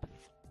 RIP.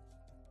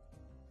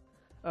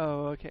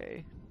 Oh,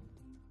 okay.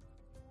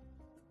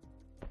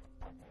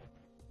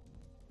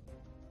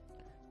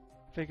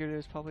 Figured it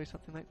was probably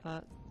something like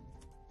that.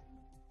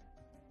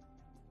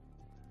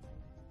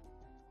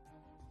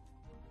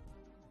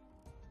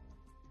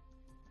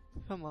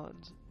 Come on,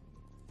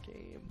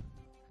 game.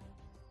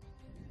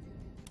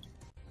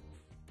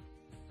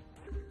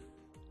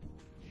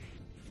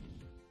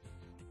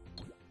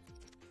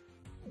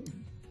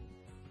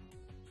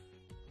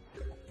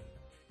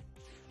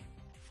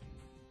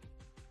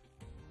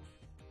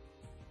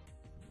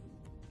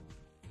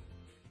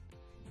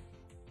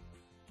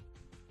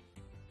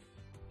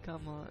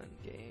 Come on,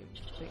 game.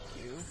 Thank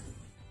you.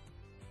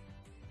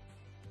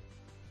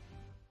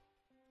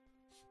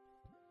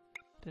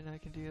 Then I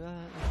can do that,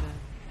 and then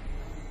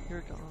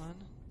you're gone.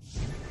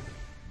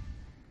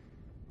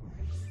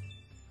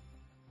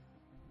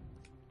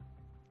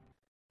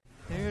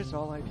 There's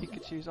all my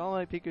Pikachus. All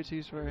my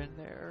Pikachus were in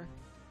there.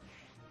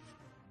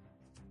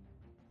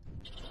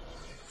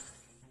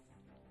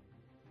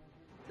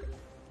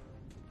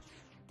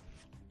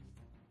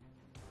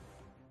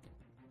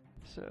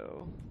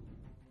 So...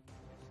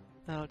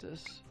 I'll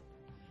just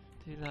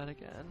do that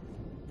again.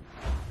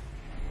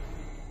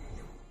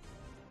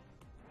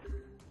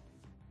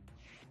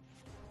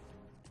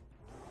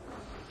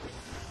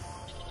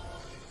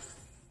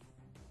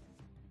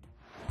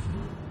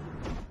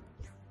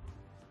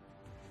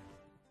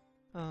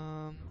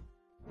 I'll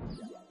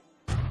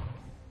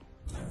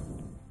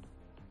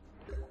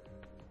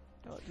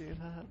do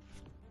that.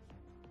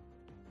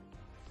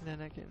 And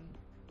then I can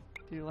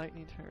do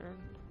lightning turn.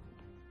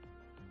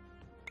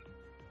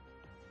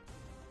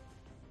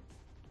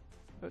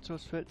 But so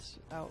switch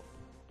out,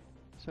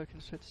 so I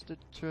can switch to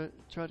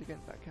try to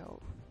get back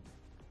out.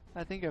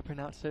 I think I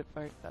pronounced it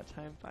right that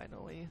time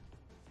finally.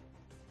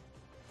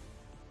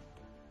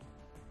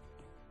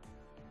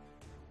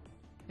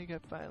 I think I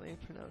finally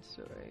pronounced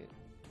it right.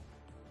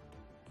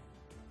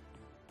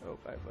 Oh,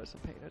 I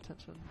wasn't paying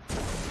attention.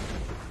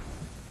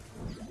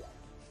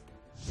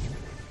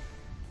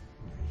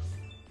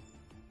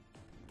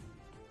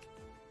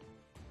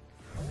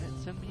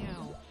 a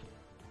meow.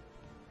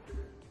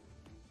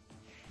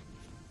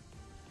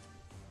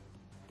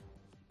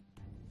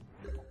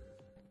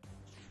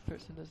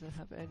 Person doesn't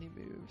have any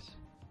moves.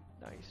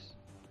 Nice.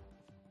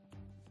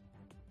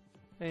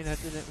 I mean, I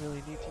didn't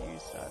really need to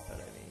use that, but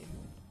I mean,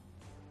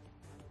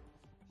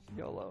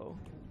 YOLO.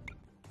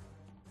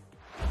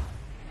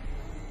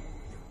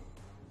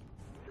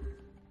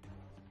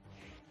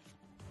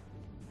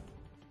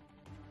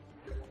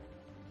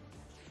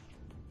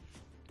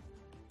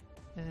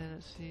 And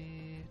let's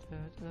see,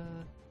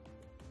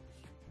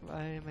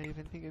 why am I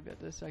even thinking about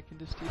this? I can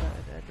just do that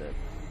and end it.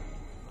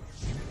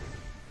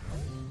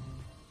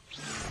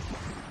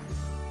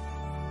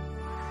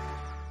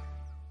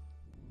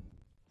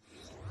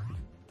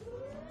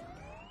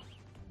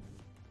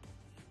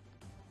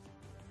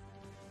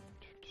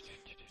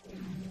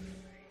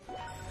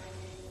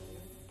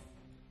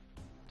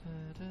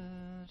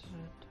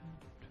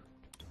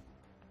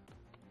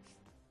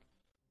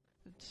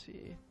 Let's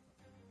see.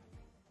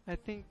 I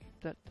think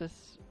that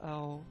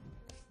I'll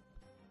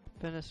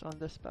finish on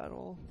this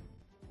battle.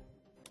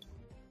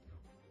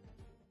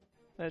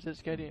 I was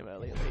just getting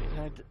really late,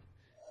 and I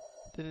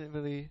didn't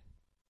really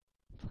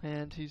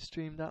plan to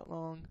stream that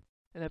long.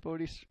 And I've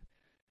already,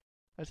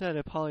 I said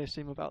I'd probably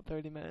stream about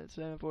 30 minutes,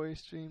 and I've already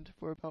streamed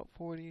for about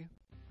 40.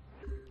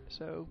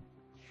 So,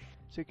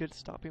 it's a good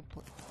stopping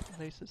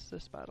place is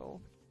this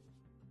battle.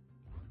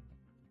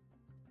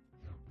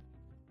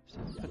 So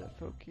put a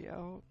Foki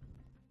out.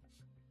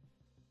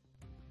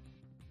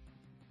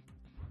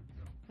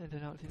 And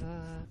then I'll do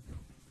that.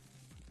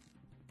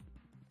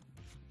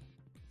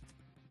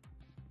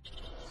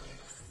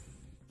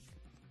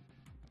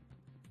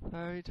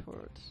 Fiery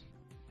torch.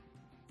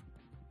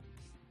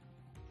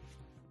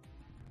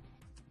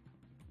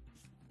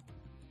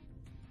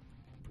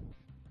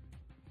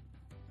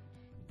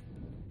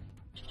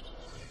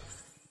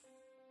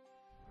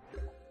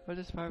 What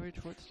does fiery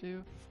torch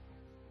do?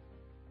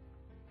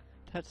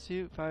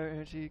 Tetsu, fire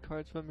energy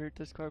cards from your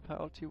discard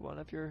pile to one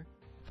of your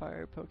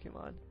fire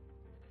Pokemon.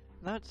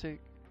 That's a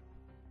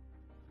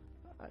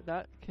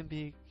that can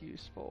be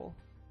useful.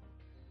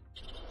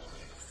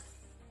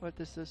 What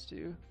does this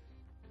do?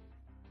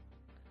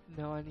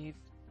 No, I need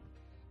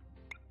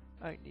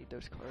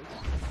those cards.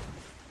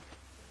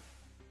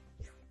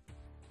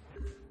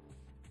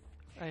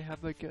 I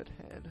have a good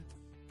hand.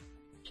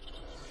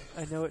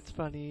 I know it's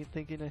funny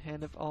thinking a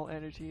hand of all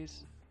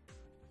energies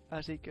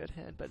as a good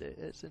hand, but it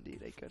is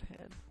indeed a good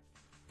hand.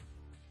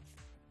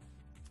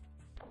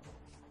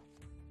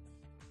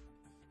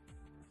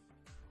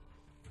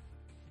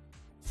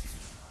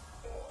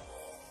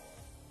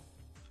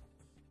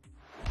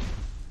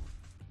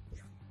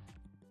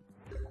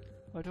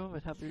 I don't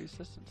even have the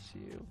resistance to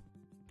you.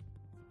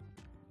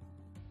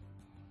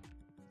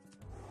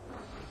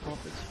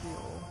 Off its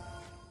fuel.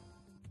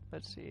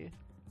 Let's see.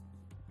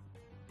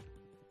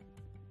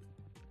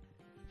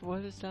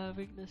 What is that a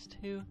weakness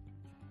to?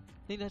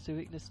 I think that's a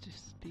weakness to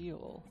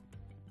steel.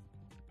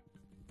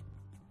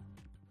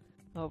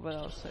 Oh, but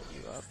I'll set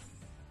you up.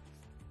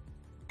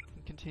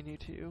 And continue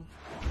to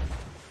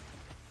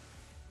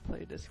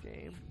play this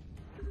game.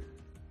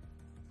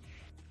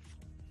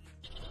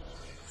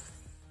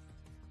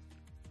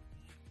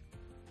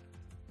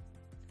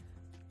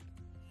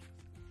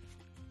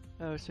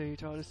 Oh, so you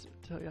tell you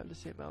have the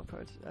same amount of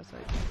cards as I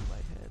have in my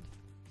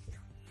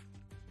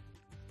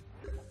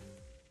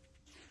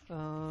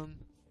hand.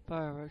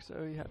 Fireworks,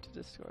 so you have to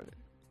discard it.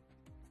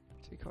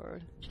 It's a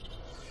card.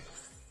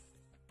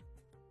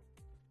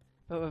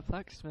 But with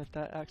Blacksmith,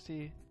 that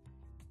actually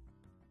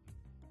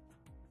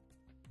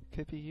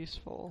could be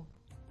useful.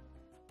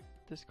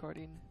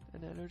 Discarding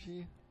an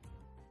energy.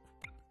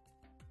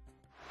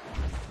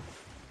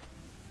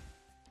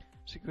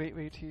 It's a great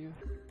way to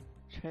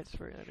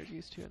transfer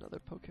energies to another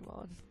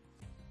Pokemon.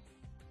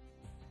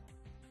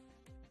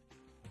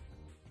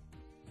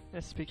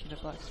 And speaking of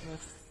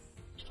Blacksmith,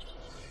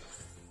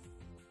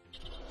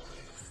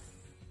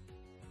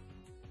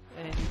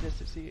 and you need this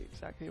to see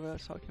exactly what I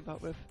was talking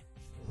about with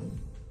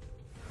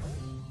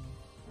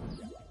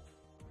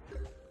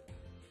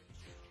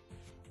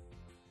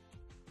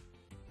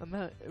I'm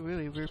at a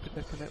really weird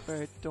predicament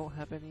where I don't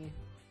have any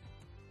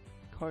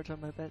cards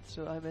on my bench,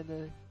 so I'm in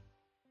a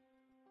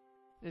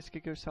this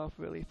could go south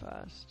really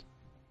fast.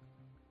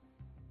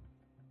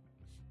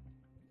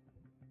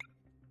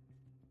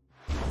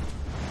 But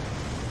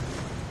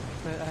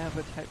I have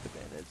a type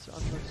advantage on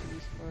most of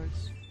these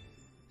cards,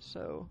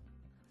 so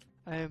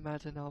I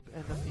imagine I'll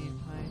end up being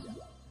fine.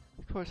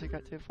 Of course I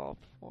got to evolve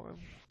form,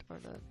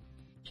 darn it.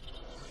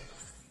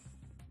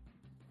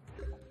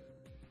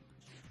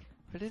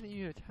 Why didn't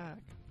you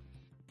attack?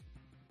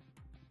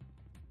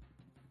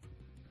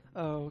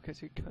 Oh,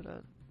 because you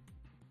couldn't.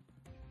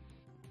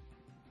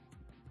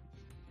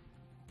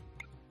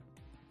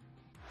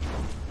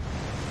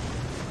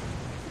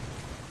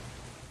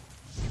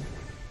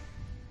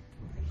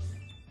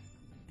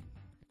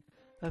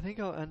 I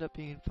think I'll end up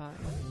being fine.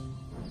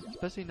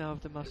 Especially now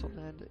with the muscle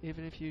band,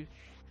 even if you...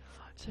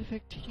 It's a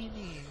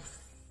Victini!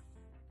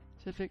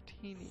 It's a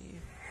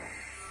Victini!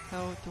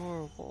 How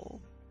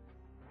adorable.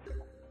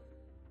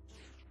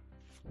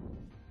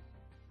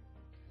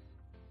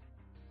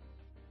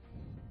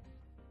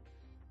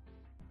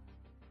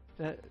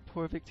 That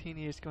poor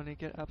Victini is going to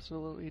get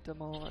absolutely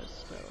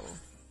demolished, though.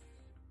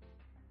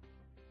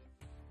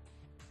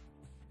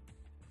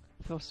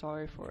 I feel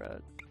sorry for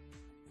it.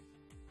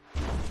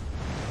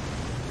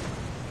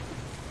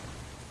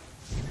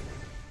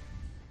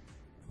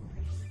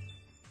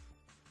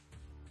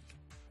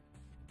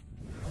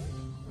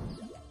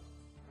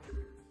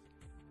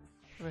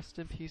 Rest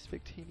in peace,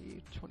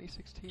 Victini,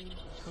 2016,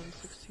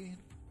 2016.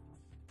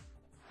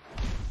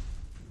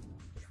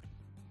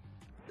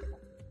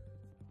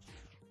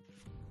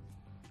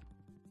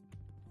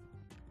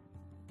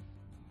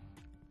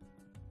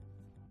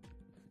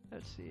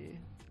 Let's see.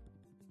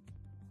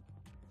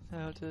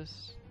 I'll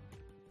just...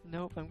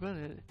 Nope, I'm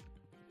gonna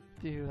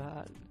do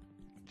that.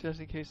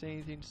 Just in case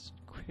anything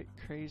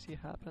crazy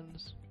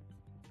happens.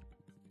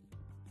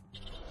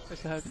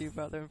 Guess that'd be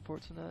rather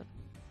unfortunate.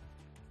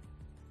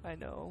 I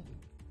know.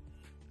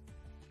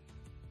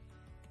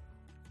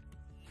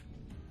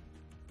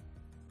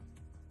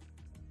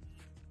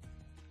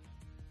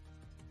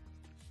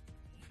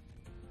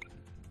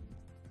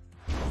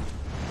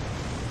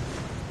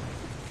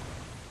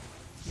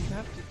 You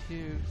have to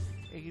do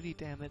 80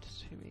 damage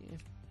to me.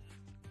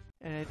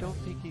 And I don't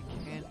think you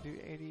can do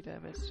 80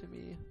 damage to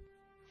me.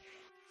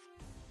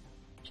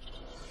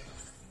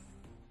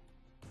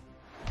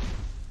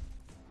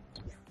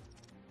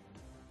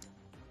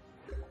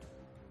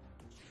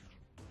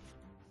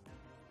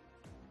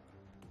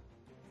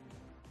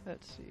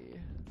 Let's see.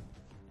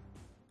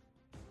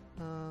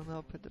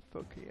 I'll put the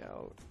Foki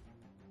out.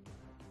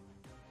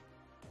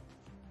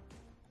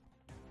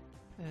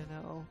 And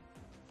now,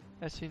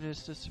 as soon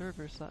as the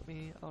servers let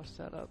me, I'll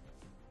set up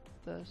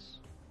this.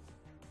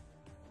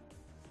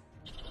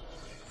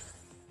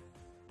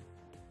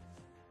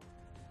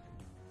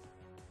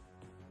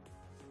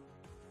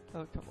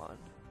 Oh, come on.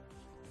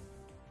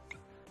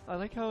 I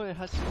like how it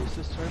has to use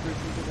the servers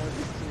even though this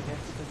is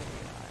against an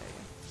AI.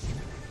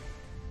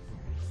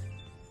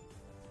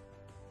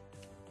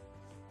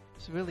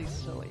 It's really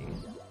silly.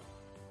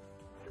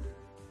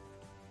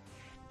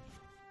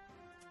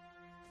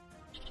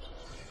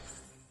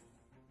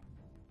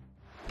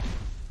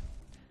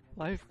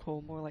 Live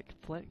coal, more like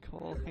flint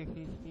coal.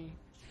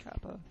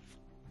 Kappa.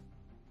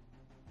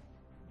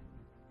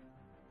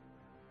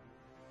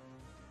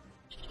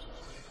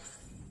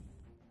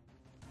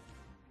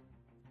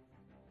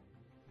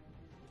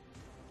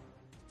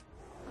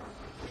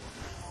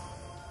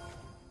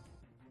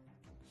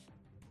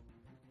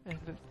 And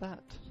with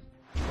that,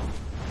 the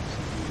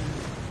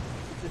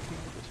thing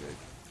of the trick.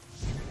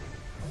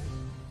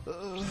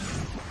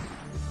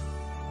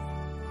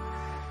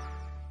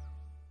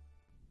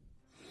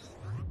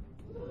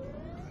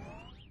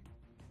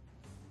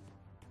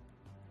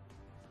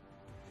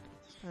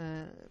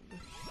 And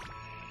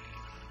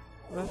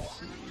rough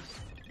seas.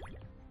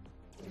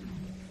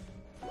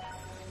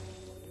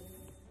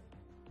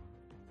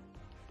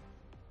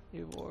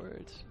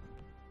 Rewards.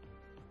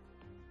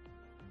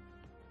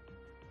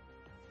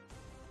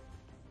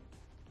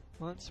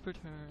 Once per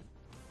turn.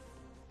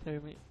 There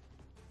we.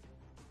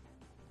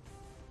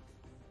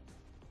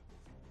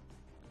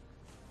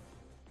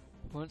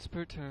 Once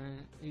per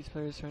turn, each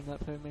player's turn that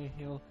player may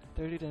heal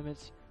 30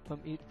 damage from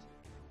each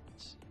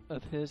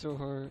of his or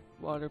her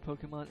water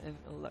Pokemon and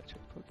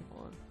electric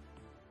Pokemon.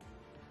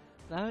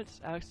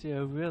 That's actually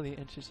a really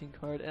interesting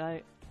card,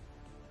 and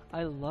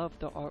I love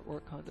the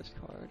artwork on this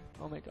card.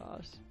 Oh my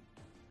gosh.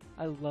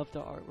 I love the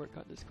artwork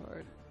on this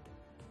card.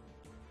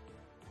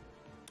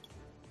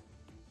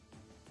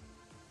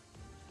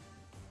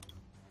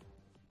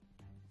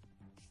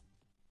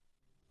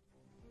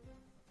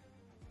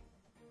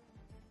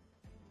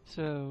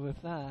 So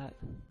with that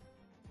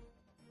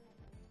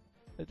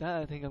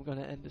I think I'm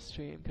gonna end the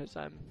stream because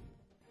I'm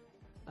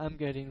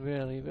getting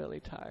really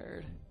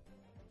tired,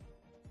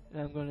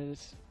 and I'm gonna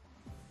just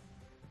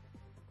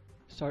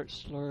start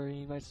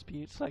slurring my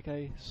speech like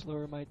I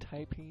slur my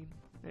typing,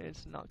 and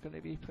it's not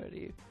gonna be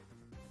pretty.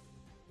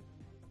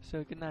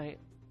 So good night,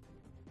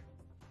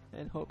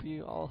 and hope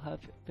you all have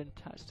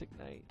fantastic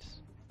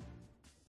nights.